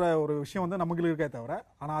பண்ணிட்டோமான்ற ஒரு விஷயம் வந்து நமக்கு இருக்கே தவிர,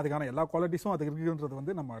 ஆனால் அதுக்கான எல்லா குவாலிட்டிஸும் அதுக்கு இருக்குன்றது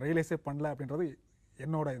வந்து நம்ம ரியலைஸே பண்ணல அப்படின்றது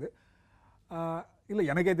என்னோட இது. இல்லை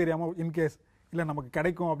எனக்கே தெரியாமல் இன்கேஸ் இல்லை நமக்கு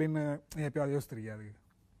கிடைக்கும் அப்படின்னு எப்பயாவது யோசிச்சிருக்கியா? அது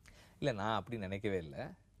இல்லை, நான் அப்படி நினைக்கவே இல்லை.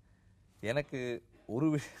 எனக்கு ஒரு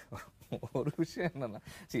விஷயம் என்னன்னா,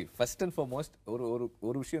 ஃபர்ஸ்ட் அண்ட் ஃபார்மோஸ்ட்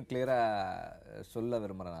ஒரு விஷயம் கிளியராக சொல்ல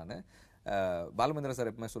விரும்புகிறேன் நான். பாலமேந்திர சார்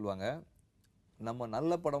எப்பவுமே சொல்லுவாங்க, நம்ம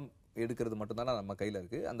நல்ல படம் எடுக்கிறது மட்டும்தான் நம்ம கையில்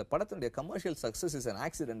இருக்குது, அந்த படத்தினுடைய commercial success is an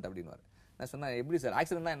accident அப்படின்னு. நான் சொன்னேன், எப்படி சார்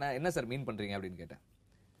ஆக்சிடென்ட்னா என்ன சார் மீன் பண்ணுறீங்க அப்படின்னு கேட்டேன்.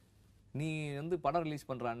 நீ வந்து படம் ரிலீஸ்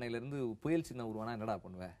பண்ற அன்னையிலேருந்து புயல் சின்ன உருவானா என்னடா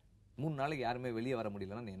பண்ணுவேன்? 3 நாளைக்கு யாருமே வெளியே வர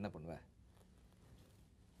முடியலன்னா நீ என்ன பண்ணுவ?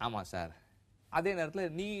 ஆமாம் சார். அதே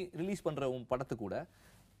நேரத்தில் நீ ரிலீஸ் பண்ணுற உன் படத்து கூட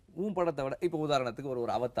உன் படத்தை விட இப்போ உதாரணத்துக்கு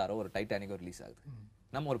ஒரு அவதாரோ ஒரு டைட்டானிக்கோ ரிலீஸ் ஆகுது.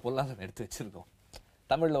 நம்ம ஒரு பொருளாதாரம் எடுத்து வச்சிருக்கோம்.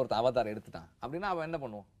 தமிழில் ஒருத்தன் அவதாரம் எடுத்துட்டான் அப்படின்னா அவன் என்ன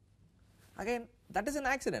பண்ணுவோம்? Again that is an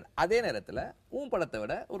accident. அதே நேரத்தில் உன் படத்தை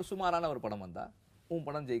விட ஒரு சுமாரான ஒரு படம் வந்தால் உன்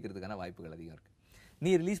படம் ஜெயிக்கிறதுக்கான வாய்ப்புகள் அதிகம் இருக்குது.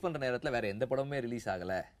 நீ ரிலீஸ் பண்ணுற நேரத்தில் வேறு எந்த படமுமே ரிலீஸ்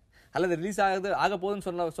ஆகலை, அல்லது ரிலீஸ் ஆக போகுதுன்னு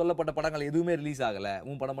சொல்லப்பட்ட படங்கள் எதுவுமே ரிலீஸ் ஆகலை,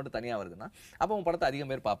 உன் படம் மட்டும் தனியாக வருதுன்னா அப்போ உன் படத்தை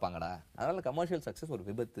அதிகம் பேர் பார்ப்பாங்கடா. அதனால் கமர்ஷியல் சக்ஸஸ் ஒரு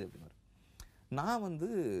விபத்து அப்படின்னு. நான் வந்து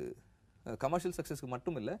கமர்ஷியல் சக்ஸஸ்க்கு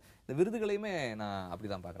மட்டும் இல்லை, இந்த விருதுகளையுமே நான் அப்படி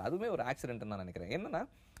தான் பார்க்குறேன். அதுவுமே ஒரு ஆக்சிடென்ட்னு நான் நினைக்கிறேன். என்னென்னா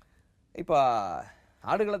இப்போ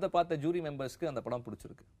ஆடுகளத்தை பார்த்த ஜூரி மெம்பர்ஸ்க்கு அந்த படம்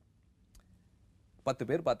பிடிச்சிருக்கு. 10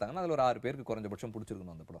 பேர் பார்த்தாங்கன்னா அதில் ஒரு 6 பேருக்கு குறைஞ்சபட்சம்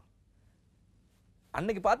பிடிச்சிருக்கணும் அந்த படம்.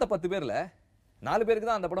 அன்னைக்கு பார்த்த 10 பேரில் 4 பேருக்கு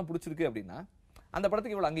தான் அந்த படம் பிடிச்சிருக்கு அப்படின்னா அந்த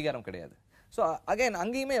படத்துக்கு இவ்வளோ அங்கீகாரம் கிடையாது. ஸோ அகைன்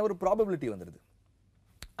அங்கேயுமே ஒரு ப்ராபபிலிட்டி வந்துடுது.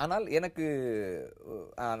 ஆனால் எனக்கு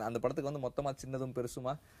அந்த படத்துக்கு வந்து மொத்தமாக சின்னதும்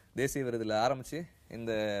பெருசுமா தேசிய விருதில் ஆரம்பித்து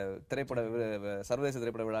இந்த சர்வதேச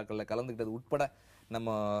திரைப்பட விழாக்களில் கலந்துக்கிட்டது உட்பட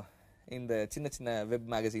நம்ம இந்த சின்ன சின்ன வெப்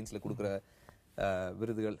மேகசின்ஸில் கொடுக்குற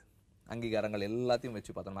விருதுகள் அங்கீகாரங்கள் எல்லாத்தையும்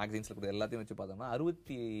வச்சு பார்த்தோம், மேகசின்ஸில் கொடுக்குற எல்லாத்தையும் வச்சு பார்த்தோம்னா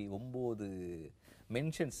 69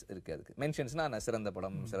 மென்ஷன்ஸ் இருக்குது. அதுக்கு மென்ஷன்ஸ்னா சிறந்த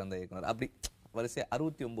படம், சிறந்த இயக்குனர், அப்படி வரிசை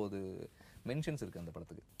 69 மென்ஷன்ஸ் இருக்குது அந்த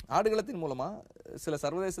படத்துக்கு. ஆடுகளத்தின் மூலமாக சில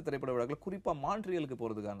சர்வதேச திரைப்பட விழாக்கள் குறிப்பாக மான்ட்ரியலுக்கு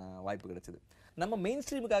போகிறதுக்கான வாய்ப்பு கிடைச்சிது. நம்ம மெயின்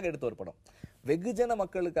ஸ்ட்ரீமுக்காக எடுத்த ஒரு படம், வெகுஜன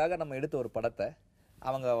மக்களுக்காக நம்ம எடுத்த ஒரு படத்தை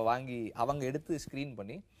அவங்க எடுத்து ஸ்க்ரீன்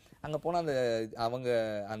பண்ணி அங்கே போனால்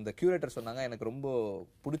அந்த கியூரேட்டர் சொன்னாங்க, எனக்கு ரொம்ப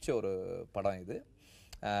பிடிச்ச ஒரு படம் இது,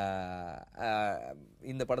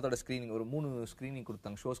 இந்த படத்தோட ஸ்க்ரீனிங் ஒரு 3 ஸ்க்ரீனிங்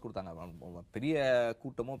கொடுத்தாங்க, ஷோஸ் கொடுத்தாங்க. பெரிய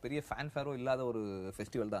கூட்டமோ பெரிய ஃபேன்ஃபேரோ இல்லாத ஒரு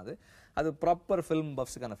ஃபெஸ்டிவல் தான் அது ப்ராப்பர் ஃபிலிம்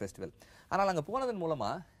பஃப்ஸுக்கான ஃபெஸ்டிவல். ஆனால் அங்கே போனதன்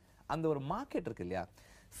மூலமாக அந்த ஒரு மார்க்கெட் இருக்கு இல்லையா,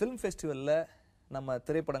 ஃபிலிம் ஃபெஸ்டிவலில் நம்ம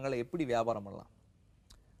திரைப்படங்களை எப்படி வியாபாரம் பண்ணலாம்.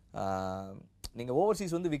 நீங்கள்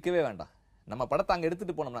ஓவர்சீஸ் வந்து விற்கவே வேண்டாம், நம்ம படத்தை அங்கே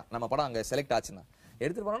எடுத்துகிட்டு போனோம்னா, நம்ம படம் அங்கே செலக்ட் ஆச்சுன்னா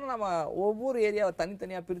எடுத்துகிட்டு போனோம்னா நம்ம ஒவ்வொரு ஏரியாவை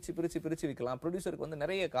தனித்தனியாக பிரித்து விற்கலாம். ப்ரொடியூசருக்கு வந்து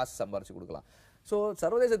நிறைய காசு சம்பாரிச்சு கொடுக்கலாம். ஸோ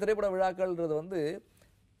சர்வதேச திரைப்பட விழாக்கள்ன்றது வந்து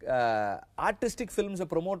ஆர்டிஸ்டிக் ஃபிலிம்ஸை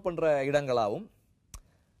ப்ரொமோட் பண்ணுற இடங்களாகவும்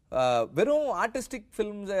வெறும் ஆர்டிஸ்டிக்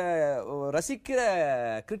ஃபிலிம்ஸை ரசிக்கிற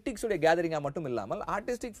கிரிட்டிக்ஸுடைய கேதரிங்காக மட்டும் இல்லாமல்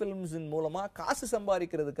ஆர்டிஸ்டிக் ஃபிலிம்ஸின் மூலமாக காசு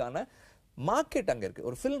சம்பாதிக்கிறதுக்கான மார்க்கெட் அங்கே இருக்குது,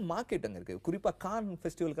 ஒரு ஃபிலிம் மார்க்கெட் அங்கே இருக்குது. குறிப்பாக கான்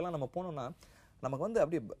ஃபெஸ்டிவலுக்கெல்லாம் நம்ம போனோம்னா நமக்கு வந்து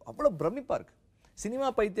அப்படியே அவ்வளோ பிரமிப்பாக இருக்குது. சினிமா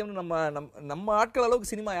பைத்தியம்னு நம்ம ஆட்கள்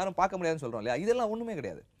அளவுக்கு சினிமா யாரும் பார்க்க முடியாதுன்னு சொல்கிறோம் இல்லையா, இதெல்லாம் ஒன்றுமே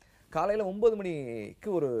கிடையாது. காலையில் 9 மணிக்கு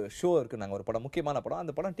ஒரு ஷோ இருக்குது, நாங்கள் ஒரு படம், முக்கியமான படம்,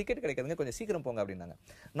 அந்த படம் டிக்கெட் கிடைக்காதுங்க, கொஞ்சம் சீக்கிரம் போங்க அப்படின்னாங்க.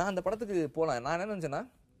 நான் அந்த படத்துக்கு போகலாம். நான் என்ன நினச்சேன்னா,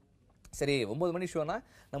 சரி 9 மணி ஷோனா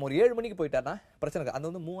நம்ம ஒரு 7 மணிக்கு போயிட்டானா பிரச்சனை இருக்காது.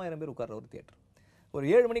 அது வந்து 3000 பேர் உட்கார்ற ஒரு தியேட்டர், ஒரு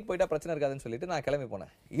 7 மணிக்கு போயிட்டா பிரச்சனை இருக்காதுன்னு சொல்லிட்டு நான் கிளம்பி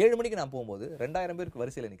போனேன். 7 மணிக்கு நான் போகும்போது 2000 பேருக்கு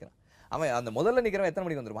வரிசையில் நிற்கிறேன். அவன் அந்த முதல்ல நிற்கிறவன் எத்தனை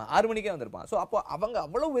மணிக்கு வந்திருப்பான்? 6 மணிக்கே வந்திருப்பான். ஸோ அப்போ அவங்க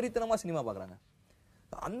அவ்வளோ வெறித்தனமாக சினிமா பார்க்குறாங்க.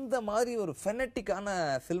 அந்த மாதிரி ஒரு ஃபெனட்டிக்கான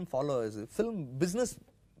ஃபிலிம் ஃபாலோவர்ஸ்,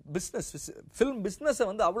 ஃபிலிம் பிஸ்னஸை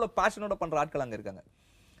வந்து அவ்வளோ பேஷனோட பண்ணுற ஆட்கள் அங்கே இருக்காங்க.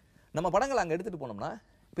 நம்ம படங்களை அங்கே எடுத்துகிட்டு போனோம்னா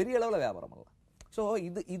பெரிய அளவில் வியாபாரம் பண்ணலாம். ஸோ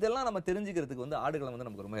இதெல்லாம் நம்ம தெரிஞ்சுக்கிறதுக்கு வந்து ஆடுகளை வந்து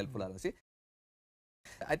நமக்கு ரொம்ப ஹெல்ப்ஃபுல்லாக இருந்துச்சு.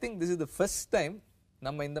 I think this is the first time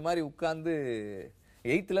நம்ம இந்த மாதிரி உட்கார்ந்து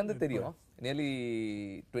 8th தெரியும், nearly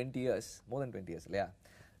 20 years, more than 20 years இல்லையா.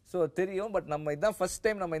 ஸோ தெரியும், பட் நம்ம இதுதான் ஃபர்ஸ்ட்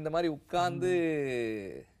டைம் நம்ம இந்த மாதிரி உட்கார்ந்து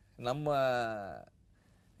நம்ம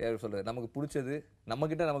சொல்றது நமக்கு பிடிச்சது,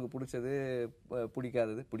 நம்மக்கிட்ட நமக்கு பிடிச்சது,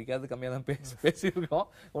 பிடிக்காதது கம்மியாக தான் பேசியிருக்கோம்,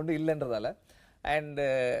 ஒன்றும் இல்லைன்றதால. அண்டு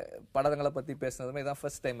படங்களை பற்றி பேசுனதுமே இதான்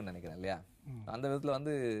ஃபர்ஸ்ட் டைம்னு நினைக்கிறேன் இல்லையா. அந்த விதத்தில்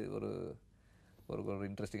வந்து ஒரு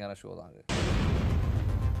இன்ட்ரெஸ்டிங்கான ஷோ தான் அது.